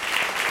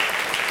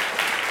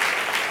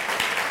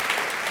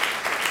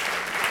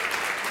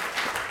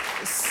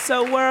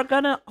 So we're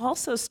gonna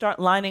also start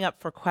lining up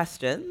for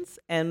questions,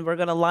 and we're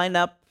gonna line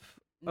up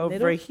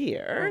over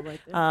here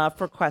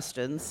for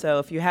questions. So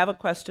if you have a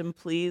question,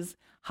 please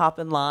hop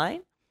in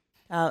line.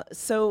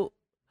 So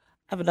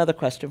I have another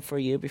question for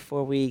you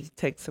before we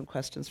take some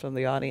questions from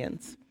the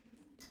audience.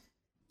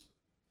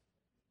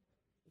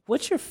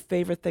 What's your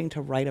favorite thing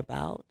to write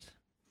about?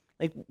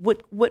 Like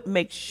what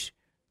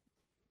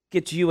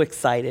gets you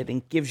excited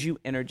and gives you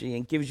energy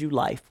and gives you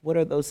life? What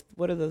are those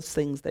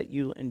things that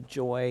you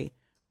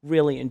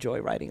really enjoy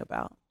writing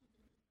about?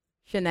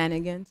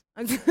 Shenanigans.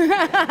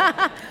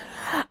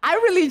 I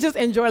really just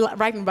enjoy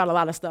writing about a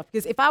lot of stuff,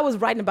 because if I was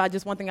writing about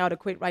just one thing, I would have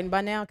quit writing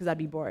by now because I'd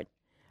be bored.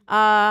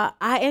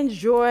 I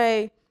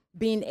enjoy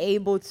being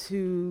able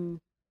to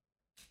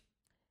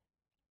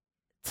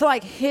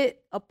like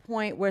hit a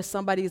point where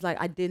somebody's like,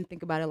 I didn't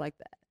think about it like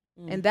that.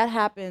 And that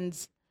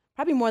happens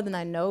probably more than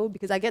I know,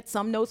 because I get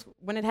some notes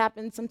when it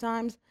happens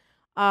sometimes.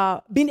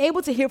 Being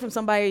able to hear from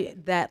somebody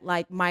that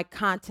like my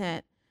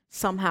content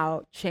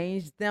somehow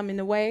changed them in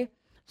a way.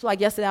 So like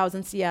yesterday I was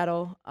in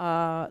Seattle,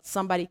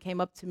 somebody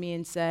came up to me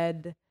and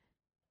said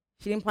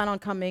she didn't plan on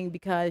coming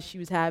because she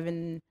was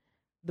having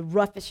the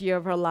roughest year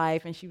of her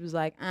life, and she was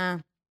like, I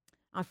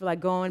don't feel like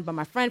going, but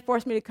my friend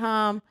forced me to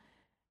come.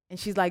 And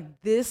she's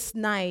like, this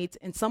night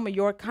and some of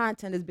your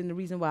content has been the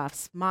reason why I've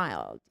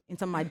smiled in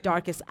some of my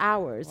darkest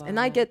hours. Wow. And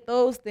I get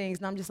those things,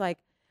 and I'm just like,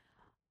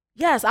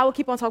 yes, I will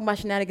keep on talking about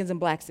shenanigans and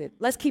Black Sit.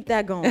 Let's keep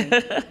that going.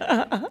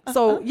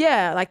 So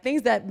yeah, like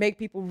things that make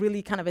people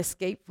really kind of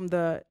escape from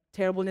the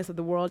terribleness of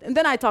the world. And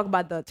then I talk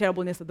about the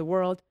terribleness of the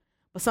world,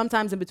 but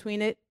sometimes in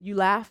between it, you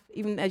laugh,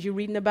 even as you're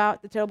reading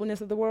about the terribleness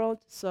of the world.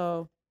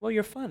 So, well,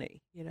 you're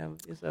funny,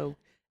 so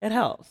it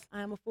helps.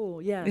 I am a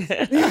fool, yes.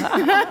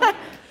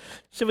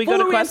 Should we go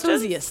to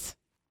questions? Enthusiast.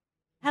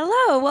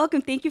 Hello,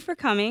 welcome. Thank you for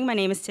coming. My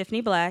name is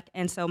Tiffany Black,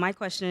 and so my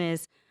question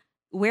is,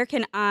 where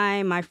can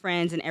I, my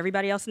friends, and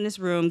everybody else in this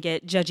room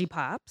get Judgy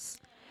Pops?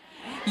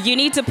 You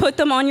need to put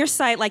them on your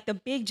site, like the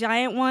big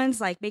giant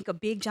ones, like make a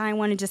big giant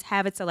one and just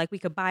have it so like we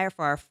could buy it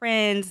for our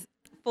friends,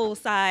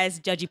 full-size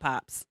Judgy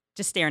Pops.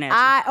 Just staring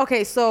at you.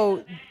 Okay,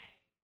 so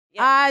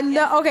I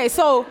know. Okay,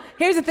 so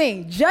here's the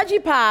thing.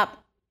 Judgy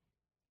Pop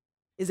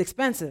is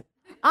expensive.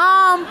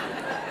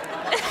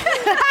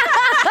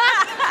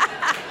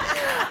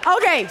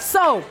 Okay,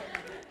 so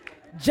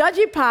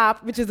Judgy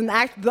Pop, which is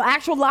the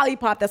actual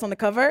lollipop that's on the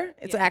cover.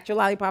 It's an actual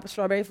lollipop,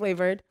 strawberry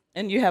flavored.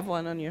 And you have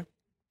one on your.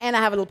 And I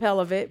have a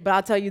lapel of it, but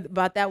I'll tell you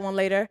about that one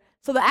later.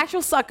 So the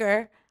actual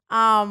sucker,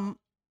 I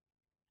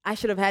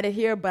should have had it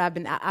here, but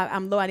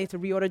I'm low. I need to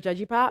reorder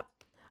Judgy Pop.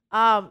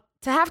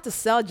 To have to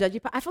sell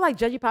Judgy Pop, I feel like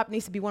Judgy Pop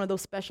needs to be one of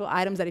those special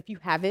items that if you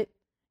have it,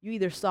 you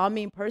either saw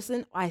me in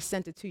person or I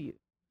sent it to you.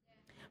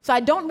 So I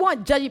don't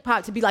want Judgy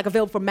Pop to be like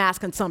available for mass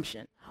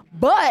consumption.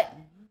 But,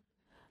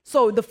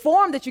 so the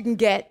form that you can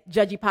get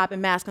Judgy Pop in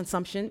mass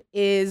consumption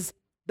is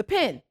the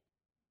pin.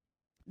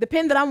 The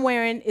pin that I'm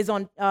wearing is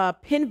on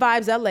Pin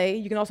Vibes LA.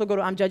 You can also go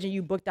to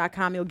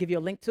I'mJudgingYouBook.com. It'll give you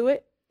a link to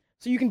it.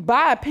 So you can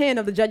buy a pin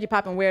of the Judgy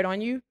Pop and wear it on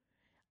you.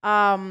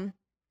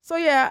 So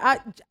yeah,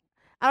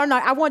 I don't know.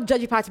 I want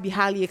Judgy Pop to be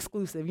highly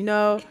exclusive,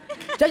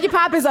 Judgy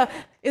Pop is a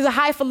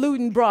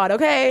highfalutin broad,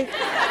 okay?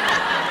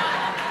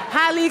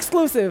 Highly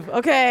exclusive,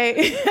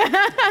 okay?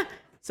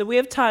 So we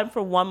have time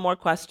for one more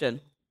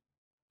question.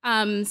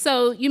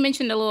 So you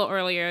mentioned a little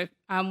earlier,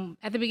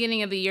 at the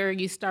beginning of the year,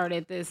 you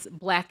started this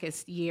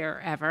Blackest Year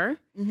Ever.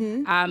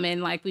 Mm-hmm.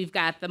 And like we've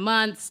got the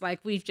months, like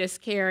we've just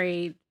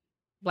carried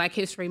Black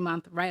History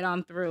Month right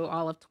on through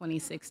all of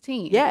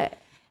 2016. Yeah.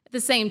 At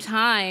the same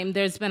time,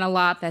 there's been a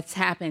lot that's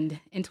happened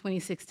in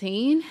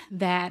 2016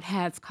 that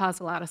has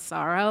caused a lot of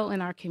sorrow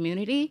in our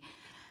community.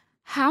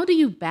 How do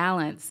you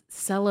balance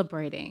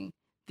celebrating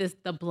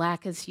the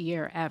Blackest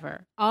Year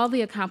Ever? All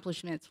the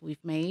accomplishments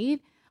we've made,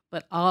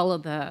 but all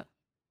of the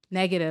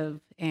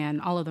negative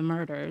and all of the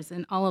murders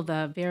and all of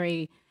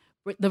the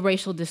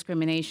racial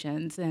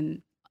discriminations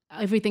and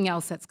everything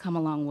else that's come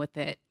along with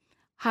it.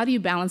 How do you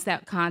balance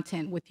that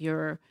content with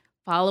your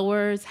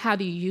followers? How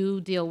do you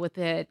deal with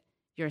it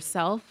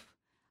yourself?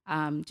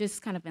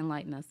 Just kind of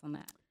enlighten us on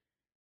that.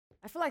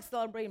 I feel like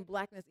celebrating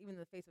Blackness, even in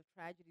the face of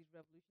tragedy, is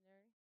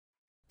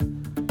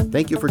revolutionary.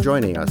 Thank you for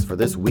joining us for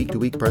this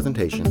week-to-week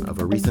presentation of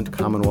a recent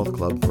Commonwealth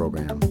Club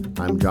program.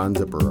 I'm John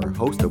Zipperer,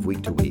 host of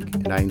Week to Week,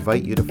 and I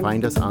invite you to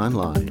find us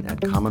online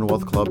at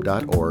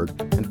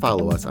commonwealthclub.org and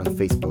follow us on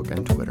Facebook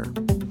and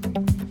Twitter.